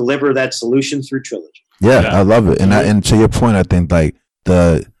deliver that solution through Trilogy. Yeah, I love it. And to your point, I think like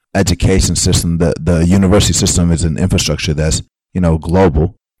the education system, the university system is an infrastructure that's,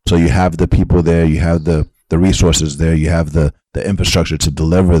 global. So you have the people there, you have the resources there, you have the infrastructure to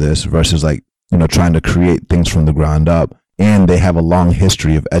deliver this versus like, trying to create things from the ground up. And they have a long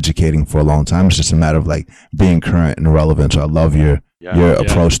history of educating for a long time. It's just a matter of like being current and relevant. So I love your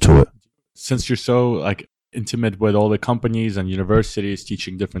approach to it. Since you're so like intimate with all the companies and universities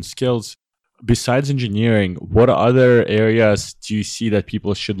teaching different skills, besides engineering, what other areas do you see that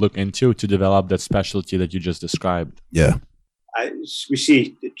people should look into to develop that specialty that you just described? Yeah. We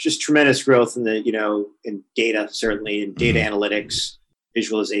see just tremendous growth in in data, certainly in data analytics,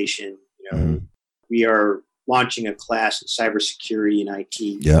 visualization. We are launching a class in cybersecurity and IT.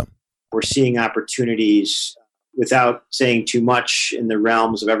 Yeah. We're seeing opportunities, without saying too much, in the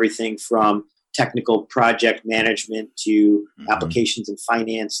realms of everything from technical project management to applications in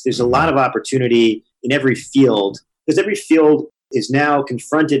finance. There's a lot of opportunity in every field, because every field is now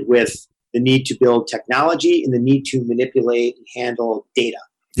confronted with the need to build technology and the need to manipulate and handle data.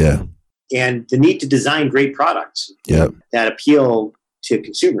 Yeah. And the need to design great products that appeal to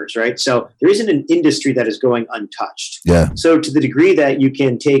consumers, right? So there isn't an industry that is going untouched. Yeah. So to the degree that you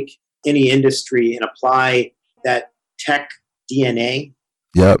can take any industry and apply that tech DNA,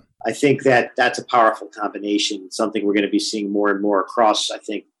 I think that's a powerful combination, something we're going to be seeing more and more across, I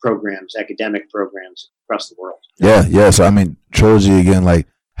think, academic programs across the world. Yeah. So, I mean, Trilogy, again, like,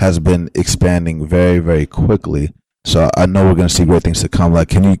 has been expanding very, very quickly. So I know we're going to see great things to come. Like,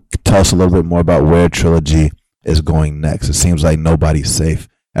 can you tell us a little bit more about where Trilogy is going next? It seems like nobody's safe,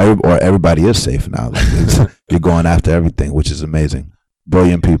 or everybody is safe now. Like, you're going after everything, which is amazing.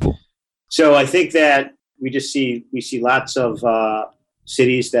 Brilliant people. So I think that we see lots of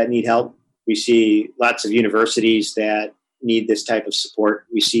cities that need help. We see lots of universities that need this type of support.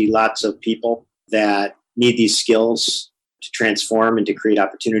 We see lots of people that need these skills to transform and to create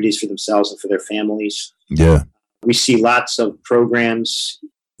opportunities for themselves and for their families. Yeah. We see lots of programs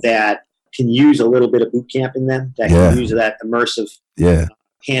that can use a little bit of boot camp in them, that can use that immersive,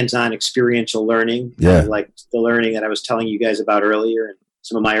 hands-on experiential learning, like the learning that I was telling you guys about earlier and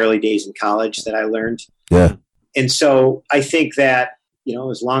some of my early days in college that I learned. Yeah. And so I think that,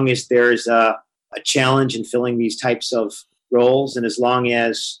 as long as there's a challenge in filling these types of roles, and as long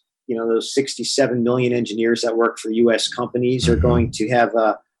as, those 67 million engineers that work for U.S. companies are going to have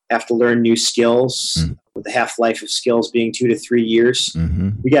to learn new skills, with the half-life of skills being 2 to 3 years,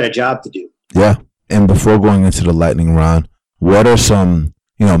 we got a job to do. Yeah. And before going into the lightning round, what are some,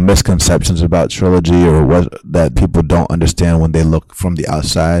 misconceptions about Trilogy, or what that people don't understand when they look from the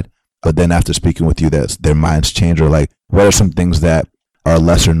outside, but then after speaking with you, that their minds change? Or like, what are some things that are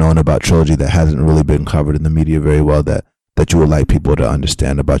lesser known about Trilogy that hasn't really been covered in the media very well that you would like people to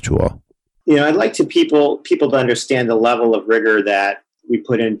understand about you all? I'd like people to understand the level of rigor that we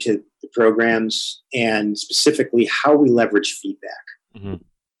put into the programs, and specifically how we leverage feedback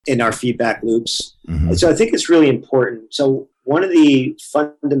in our feedback loops. And so I think it's really important. So one of the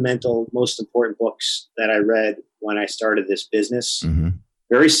fundamental, most important books that I read when I started this business,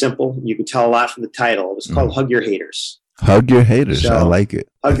 very simple. You can tell a lot from the title. It was called Hug Your Haters. Hug Your Haters. So, I like it.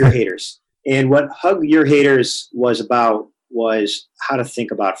 Hug Your Haters. And what Hug Your Haters was about was how to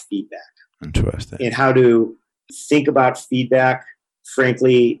think about feedback. Interesting. And how to think about feedback,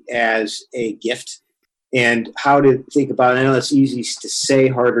 frankly, as a gift. And how to think about, I know that's easy to say,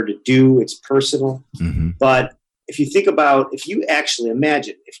 harder to do. It's personal. But if you actually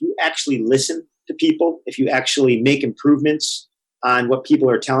listen to people, if you actually make improvements on what people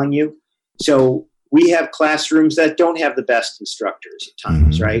are telling you. So we have classrooms that don't have the best instructors at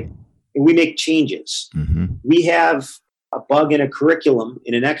times, right? And we make changes. We have a bug in a curriculum,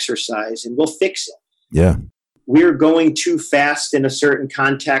 in an exercise, and we'll fix it. Yeah. we're going too fast in a certain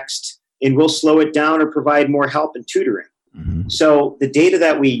context and we'll slow it down or provide more help and tutoring. Mm-hmm. So the data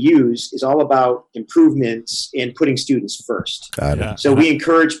that we use is all about improvements in putting students first. Got it. Yeah. So we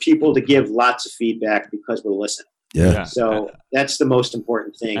encourage people to give lots of feedback because we're listening. Yeah. So that's the most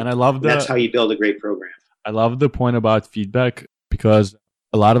important thing. And I love that's how you build a great program. I love the point about feedback, because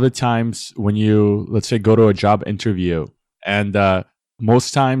a lot of the times when you, let's say, go to a job interview, and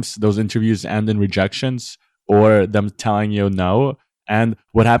most times those interviews end in rejections or them telling you no. And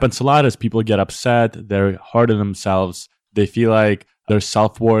what happens a lot is people get upset. They're hard on themselves. They feel like their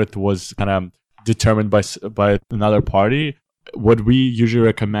self-worth was kind of determined by another party. What we usually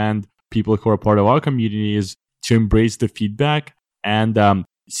recommend people who are part of our community is to embrace the feedback and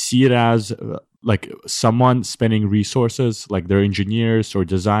see it as like someone spending resources, like their engineers or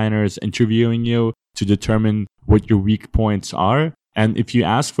designers interviewing you to determine what your weak points are. And if you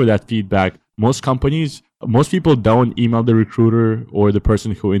ask for that feedback, most people don't email the recruiter or the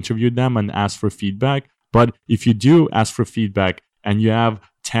person who interviewed them and ask for feedback. But if you do ask for feedback and you have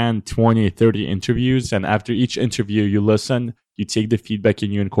 10, 20, 30 interviews, and after each interview you listen, you take the feedback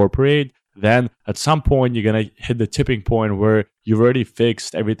and you incorporate, then at some point you're going to hit the tipping point where you've already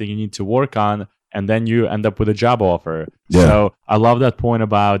fixed everything you need to work on, and then you end up with a job offer. Yeah. So I love that point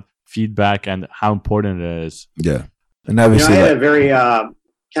about feedback and how important it is. Yeah. And obviously, I had a very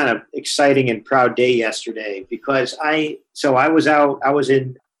kind of exciting and proud day yesterday because I was out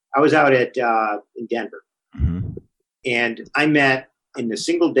in Denver, mm-hmm. and I met in a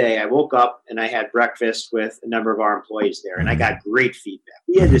single day. I woke up and I had breakfast with a number of our employees there, and I got great feedback.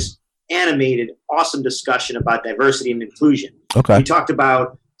 We had this animated, awesome discussion about diversity and inclusion. Okay. We talked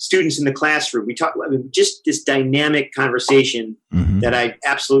about students in the classroom. We talked just this dynamic conversation mm-hmm. that I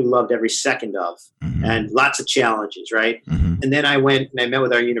absolutely loved every second of, mm-hmm. and lots of challenges, right? Mm-hmm. And then I went and I met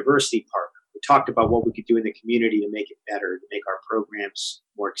with our university partner. We talked about what we could do in the community to make it better, to make our programs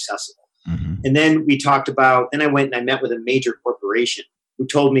more accessible. Mm-hmm. And then then I went and I met with a major corporation who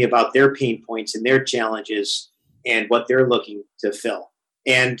told me about their pain points and their challenges and what they're looking to fill.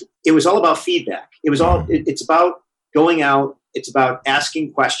 And it was all about feedback. It's about going out. It's about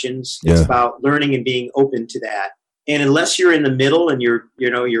asking questions. Yeah. It's about learning and being open to that. And unless you're in the middle and you're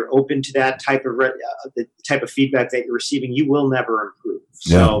open to that type of the type of feedback that you're receiving, you will never improve.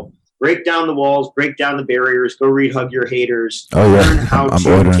 So break down the walls, break down the barriers, go read Hug Your Haters. Learn how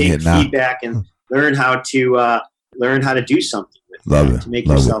to take feedback and learn how to do something with it to make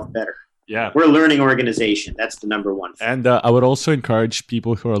yourself better. Yeah, we're a learning organization. That's the number one thing. And I would also encourage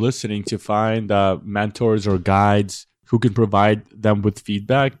people who are listening to find mentors or guides who can provide them with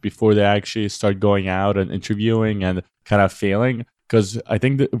feedback before they actually start going out and interviewing and kind of failing. Because I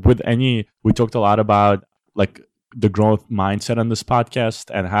think that we talked a lot about like the growth mindset on this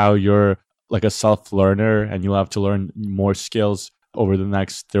podcast and how you're like a self-learner and you'll have to learn more skills over the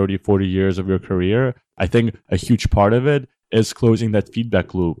next 30, 40 years of your career. I think a huge part of it is closing that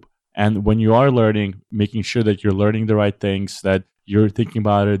feedback loop. And when you are learning, making sure that you're learning the right things, that you're thinking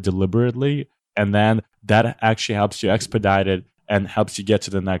about it deliberately, and then that actually helps you expedite it and helps you get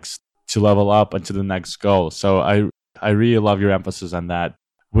to level up and to the next goal. So I really love your emphasis on that.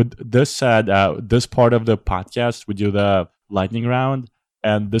 With this said, this part of the podcast, we do the lightning round.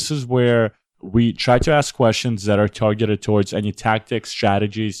 And this is where we try to ask questions that are targeted towards any tactics,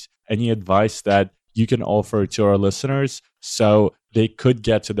 strategies, any advice that you can offer to our listeners so they could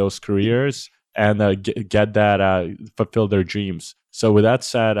get to those careers and get that, fulfill their dreams. So with that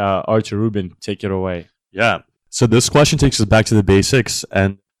said, Artur Rubin, take it away. Yeah. So this question takes us back to the basics.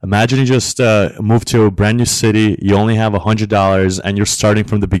 And imagine you just moved to a brand new city. You only have $100 and you're starting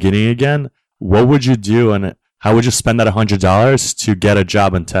from the beginning again. What would you do and how would you spend that $100 to get a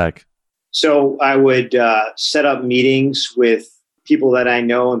job in tech? So I would set up meetings with people that I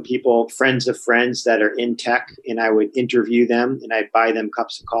know and friends of friends that are in tech, and I would interview them and I'd buy them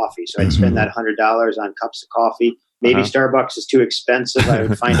cups of coffee. So I'd spend that $100 on cups of coffee. Maybe Starbucks is too expensive. I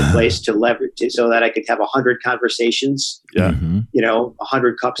would find a place to leverage it so that I could have 100 conversations,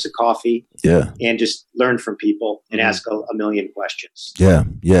 100 cups of coffee, and just learn from people and ask a million questions. Yeah.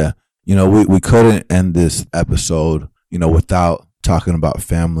 We couldn't end this episode, without talking about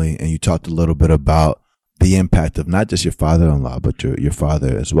family. And you talked a little bit about the impact of not just your father-in-law, but your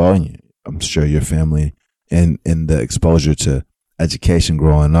father as well. And I'm sure your family and the exposure to education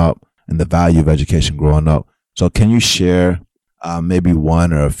growing up and the value of education growing up. So can you share maybe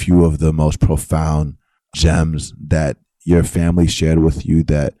one or a few of the most profound gems that your family shared with you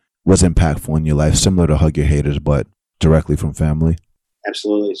that was impactful in your life, similar to Hug Your Haters, but directly from family?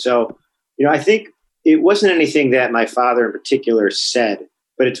 Absolutely. So, I think it wasn't anything that my father in particular said,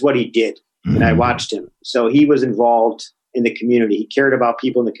 but it's what he did. and I watched him. So he was involved in the community. He cared about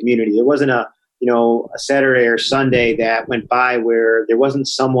people in the community. There wasn't a Saturday or Sunday that went by where there wasn't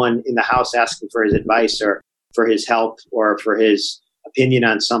someone in the house asking for his advice or for his help or for his opinion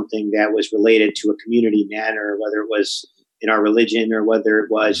on something that was related to a community matter, whether it was in our religion or whether it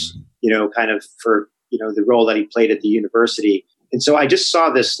was, kind of for, the role that he played at the university. And so I just saw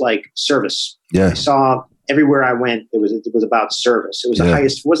this like service. Yeah. I saw everywhere I went, it was about service. It was the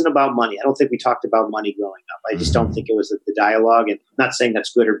highest. It wasn't about money. I don't think we talked about money growing up. I just don't think it was the dialogue. And I'm not saying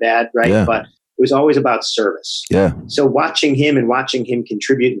that's good or bad, right? Yeah. But it was always about service. Yeah. So watching him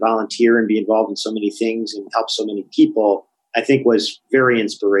contribute and volunteer and be involved in so many things and help so many people, I think was very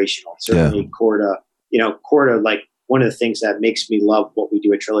inspirational. Certainly Corda, like one of the things that makes me love what we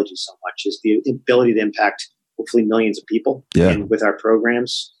do at Trilogy so much is the ability to impact hopefully millions of people and with our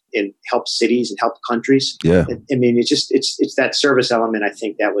programs and help cities and help countries. Yeah. I mean, it's that service element. I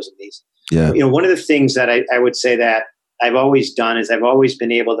think that was amazing. Yeah. One of the things that I would say that I've always done is I've always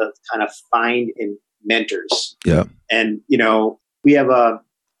been able to kind of find mentors. Yeah. And, we have a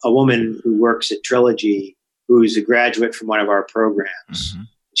woman who works at Trilogy who's a graduate from one of our programs. Mm-hmm.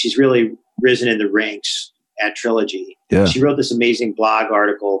 She's really risen in the ranks at Trilogy. Yeah. She wrote this amazing blog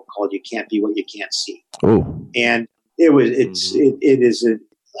article called "You Can't Be What You Can't See." Oh. And it is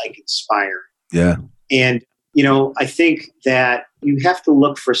inspiring. Yeah. And, I think that you have to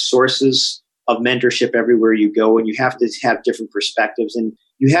look for sources of mentorship everywhere you go, and you have to have different perspectives, and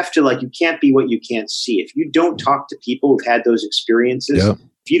you have to you can't be what you can't see. If you don't talk to people who've had those experiences,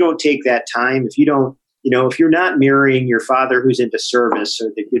 if you don't take that time, if you don't, if you're not mirroring your father who's into service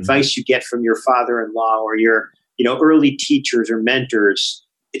or the advice you get from your father-in-law or your, early teachers or mentors,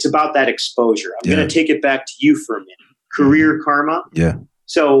 it's about that exposure. I'm going to take it back to you for a minute. Career karma. Yeah.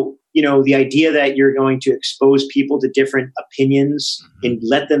 So, the idea that you're going to expose people to different opinions and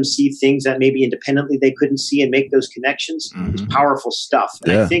let them see things that maybe independently they couldn't see and make those connections is powerful stuff.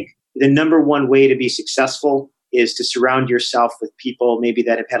 And I think the number one way to be successful is to surround yourself with people maybe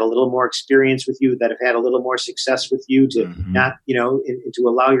that have had a little more experience with you, that have had a little more success with you, to not, and to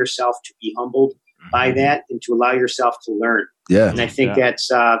allow yourself to be humbled by that and to allow yourself to learn. Yeah. And I think that's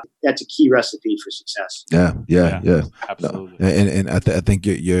a key recipe for success. Yeah. Absolutely. No. And I think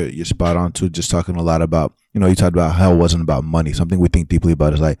you're spot on too. Just talking a lot about, you talked about how it wasn't about money. Something we think deeply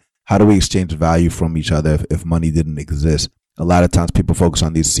about is like, how do we exchange value from each other if money didn't exist? A lot of times people focus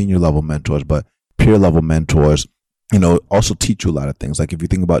on these senior level mentors, but peer level mentors, also teach you a lot of things. Like if you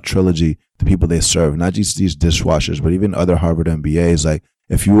think about Trilogy, the people they serve, not just these dishwashers, but even other Harvard MBAs, like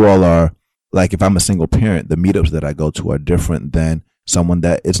if you all are, like if I'm a single parent, the meetups that I go to are different than someone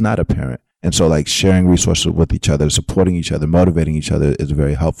that is not a parent. And so like sharing resources with each other, supporting each other, motivating each other is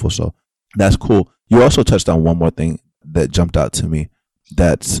very helpful. So that's cool. You also touched on one more thing that jumped out to me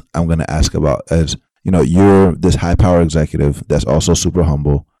that I'm going to ask about as, you're this high power executive that's also super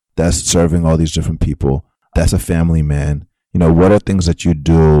humble, that's serving all these different people, that's a family man. What are things that you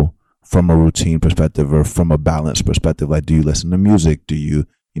do from a routine perspective or from a balanced perspective? Like, do you listen to music? Do you,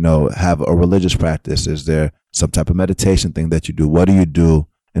 have a religious practice? Is there some type of meditation thing that you do? What do you do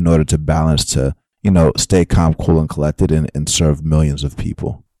in order to balance to, stay calm, cool, and collected and serve millions of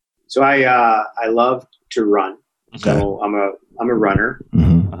people? So I love to run. Okay. So I'm a runner.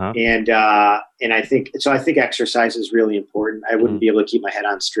 Mm-hmm. And I think exercise is really important. I wouldn't be able to keep my head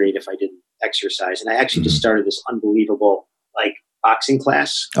on straight if I didn't exercise. And I actually just started this unbelievable boxing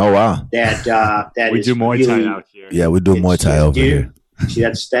class. Oh wow! That we do Muay Thai out here. Yeah, we do Muay Thai over here. See,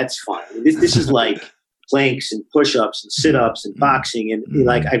 that's fun. This is like planks and push-ups and sit-ups and boxing, and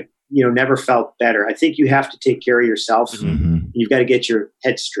I've never felt better. I think you have to take care of yourself. Mm-hmm. You've got to get your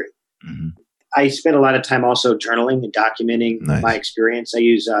head straight. Mm-hmm. I spend a lot of time also journaling and documenting my experience. I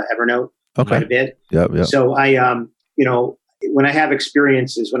use Evernote quite a bit. Yep. So I, when I have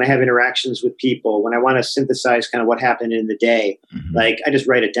experiences, when I have interactions with people, when I want to synthesize kind of what happened in the day, I just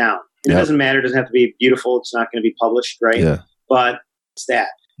write it down. And it doesn't matter. It doesn't have to be beautiful. It's not going to be published, right? Yeah. But it's that.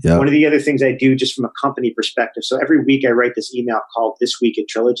 Yep. One of the other things I do just from a company perspective. So every week I write this email called This Week at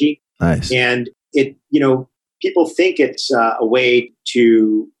Trilogy. Nice. And it, people think it's a way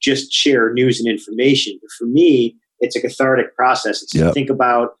to just share news and information. But for me, it's a cathartic process. It's to think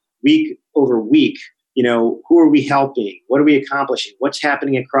about week over week, who are we helping? What are we accomplishing? What's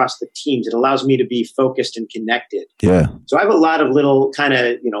happening across the teams? It allows me to be focused and connected. Yeah. So I have a lot of little kind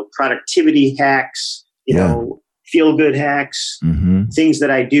of, productivity hacks, feel good hacks, things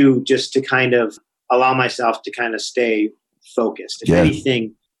that I do just to kind of allow myself to kind of stay focused. If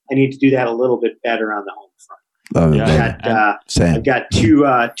anything, I need to do that a little bit better on the home front. I've got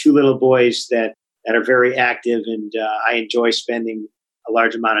two little boys that are very active, and I enjoy spending a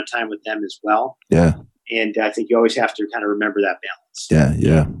large amount of time with them as well. Yeah. And I think you always have to kind of remember that balance.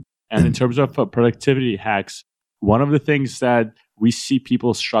 Yeah. And in terms of productivity hacks, one of the things that we see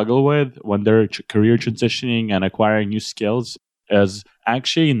people struggle with when they're career transitioning and acquiring new skills is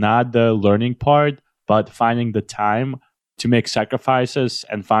actually not the learning part, but finding the time to make sacrifices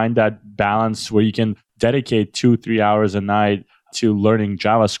and find that balance where you can dedicate 2-3 hours a night to learning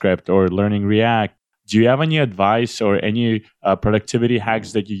JavaScript or learning React. Do you have any advice or any productivity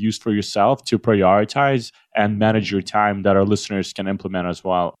hacks that you used for yourself to prioritize and manage your time that our listeners can implement as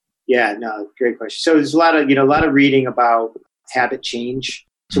well? Yeah, no, great question. So there's a lot of reading about habit change.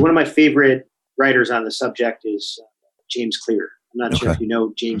 So one of my favorite writers on the subject is James Clear. I'm not sure if you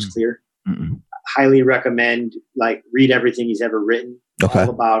know James Clear. Highly recommend, read everything he's ever written. All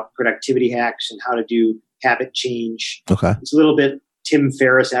about productivity hacks and how to do habit change. It's a little bit Tim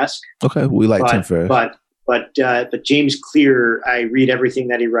Ferriss-esque. We like Tim Ferriss. But James Clear, I read everything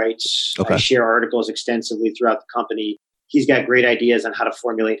that he writes. I share articles extensively throughout the company. He's got great ideas on how to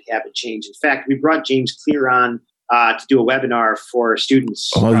formulate habit change. In fact, we brought James Clear on to do a webinar for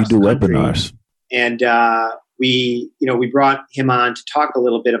students. Oh, you do webinars. And we brought him on to talk a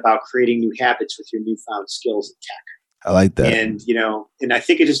little bit about creating new habits with your newfound skills in tech. I like that. And I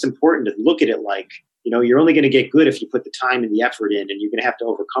think it's just important to look at it like, you're only going to get good if you put the time and the effort in, and you're going to have to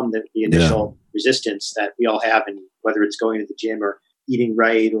overcome the initial resistance that we all have, and whether it's going to the gym or eating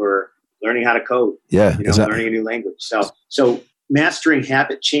right or learning how to code, learning a new language. So mastering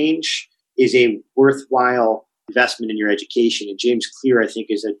habit change is a worthwhile investment in your education. And James Clear, I think,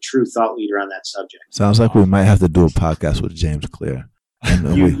 is a true thought leader on that subject. Sounds like we might have to do a podcast with James Clear.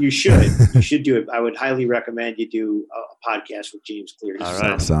 You should. You should do it. I would highly recommend you do a podcast with James Clear. All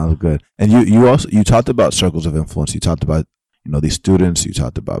right. Sounds good. And you talked about circles of influence. You talked about, these students. You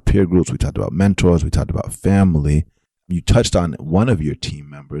talked about peer groups. We talked about mentors. We talked about family. You touched on one of your team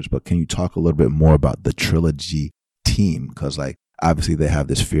members, but can you talk a little bit more about the Trilogy team? Because obviously they have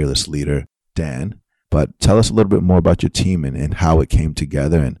this fearless leader, Dan, but tell us a little bit more about your team and how it came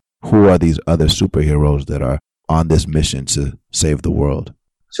together, and who are these other superheroes that are on this mission to save the world?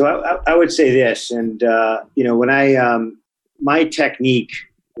 So I would say this, and when my technique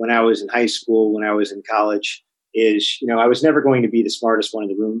when I was in high school, when I was in college, is I was never going to be the smartest one in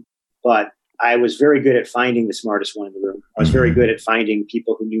the room, but I was very good at finding the smartest one in the room. I was very good at finding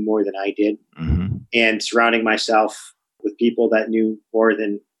people who knew more than I did, and surrounding myself with people that knew more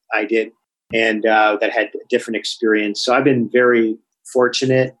than I did, and that had a different experience. So I've been very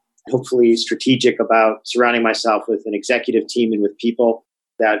fortunate, hopefully strategic about surrounding myself with an executive team and with people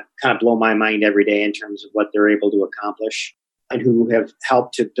that kind of blow my mind every day in terms of what they're able to accomplish, and who have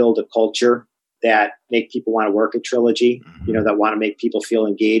helped to build a culture that make people want to work at Trilogy, that want to make people feel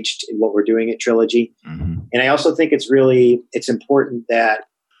engaged in what we're doing at Trilogy. And I also think it's important that,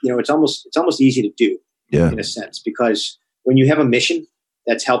 it's almost easy to do in a sense, because when you have a mission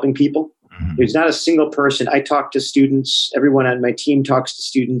that's helping people, there's not a single person. I talk to students, everyone on my team talks to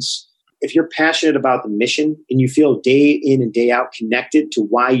students. If you're passionate about the mission and you feel day in and day out connected to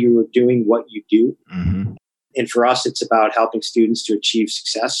why you are doing what you do, and for us, it's about helping students to achieve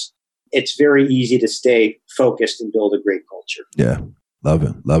success, it's very easy to stay focused and build a great culture. Yeah. Love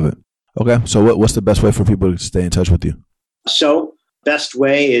it. Okay. So what's the best way for people to stay in touch with you? So best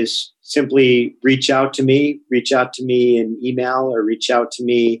way is simply reach out to me in email, or reach out to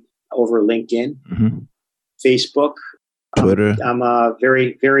me over LinkedIn, Facebook, Twitter. I'm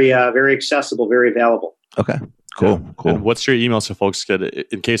very, very, very accessible, very available. Okay. Cool. And what's your email so folks could,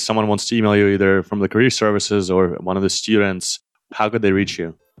 in case someone wants to email you either from the career services or one of the students, how could they reach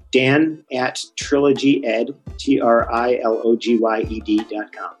you? Dan at TrilogyEd,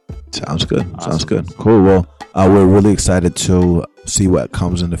 TrilogyEd.com. Sounds good. Awesome. Sounds good. Cool. Well, we're really excited to see what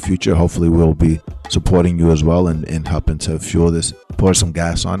comes in the future. Hopefully we'll be supporting you as well and helping to fuel this, pour some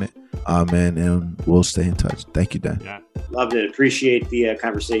gas on it. And we'll stay in touch. Thank you, Dan. Yeah. Loved it. Appreciate the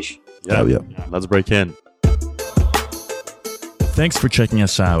conversation. Yeah. Let's break in. Thanks for checking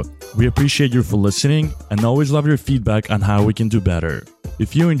us out. We appreciate you for listening and always love your feedback on how we can do better.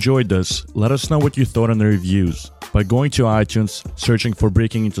 If you enjoyed this, let us know what you thought in the reviews by going to iTunes, searching for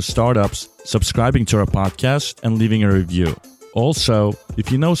Breaking Into Startups, subscribing to our podcast, and leaving a review. Also,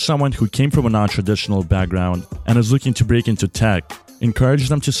 if you know someone who came from a non-traditional background and is looking to break into tech, encourage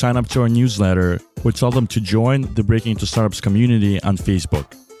them to sign up to our newsletter or tell them to join the Breaking Into Startups community on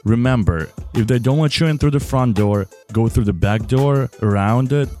Facebook. Remember, if they don't let you in through the front door, go through the back door,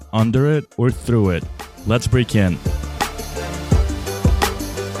 around it, under it, or through it. Let's break in.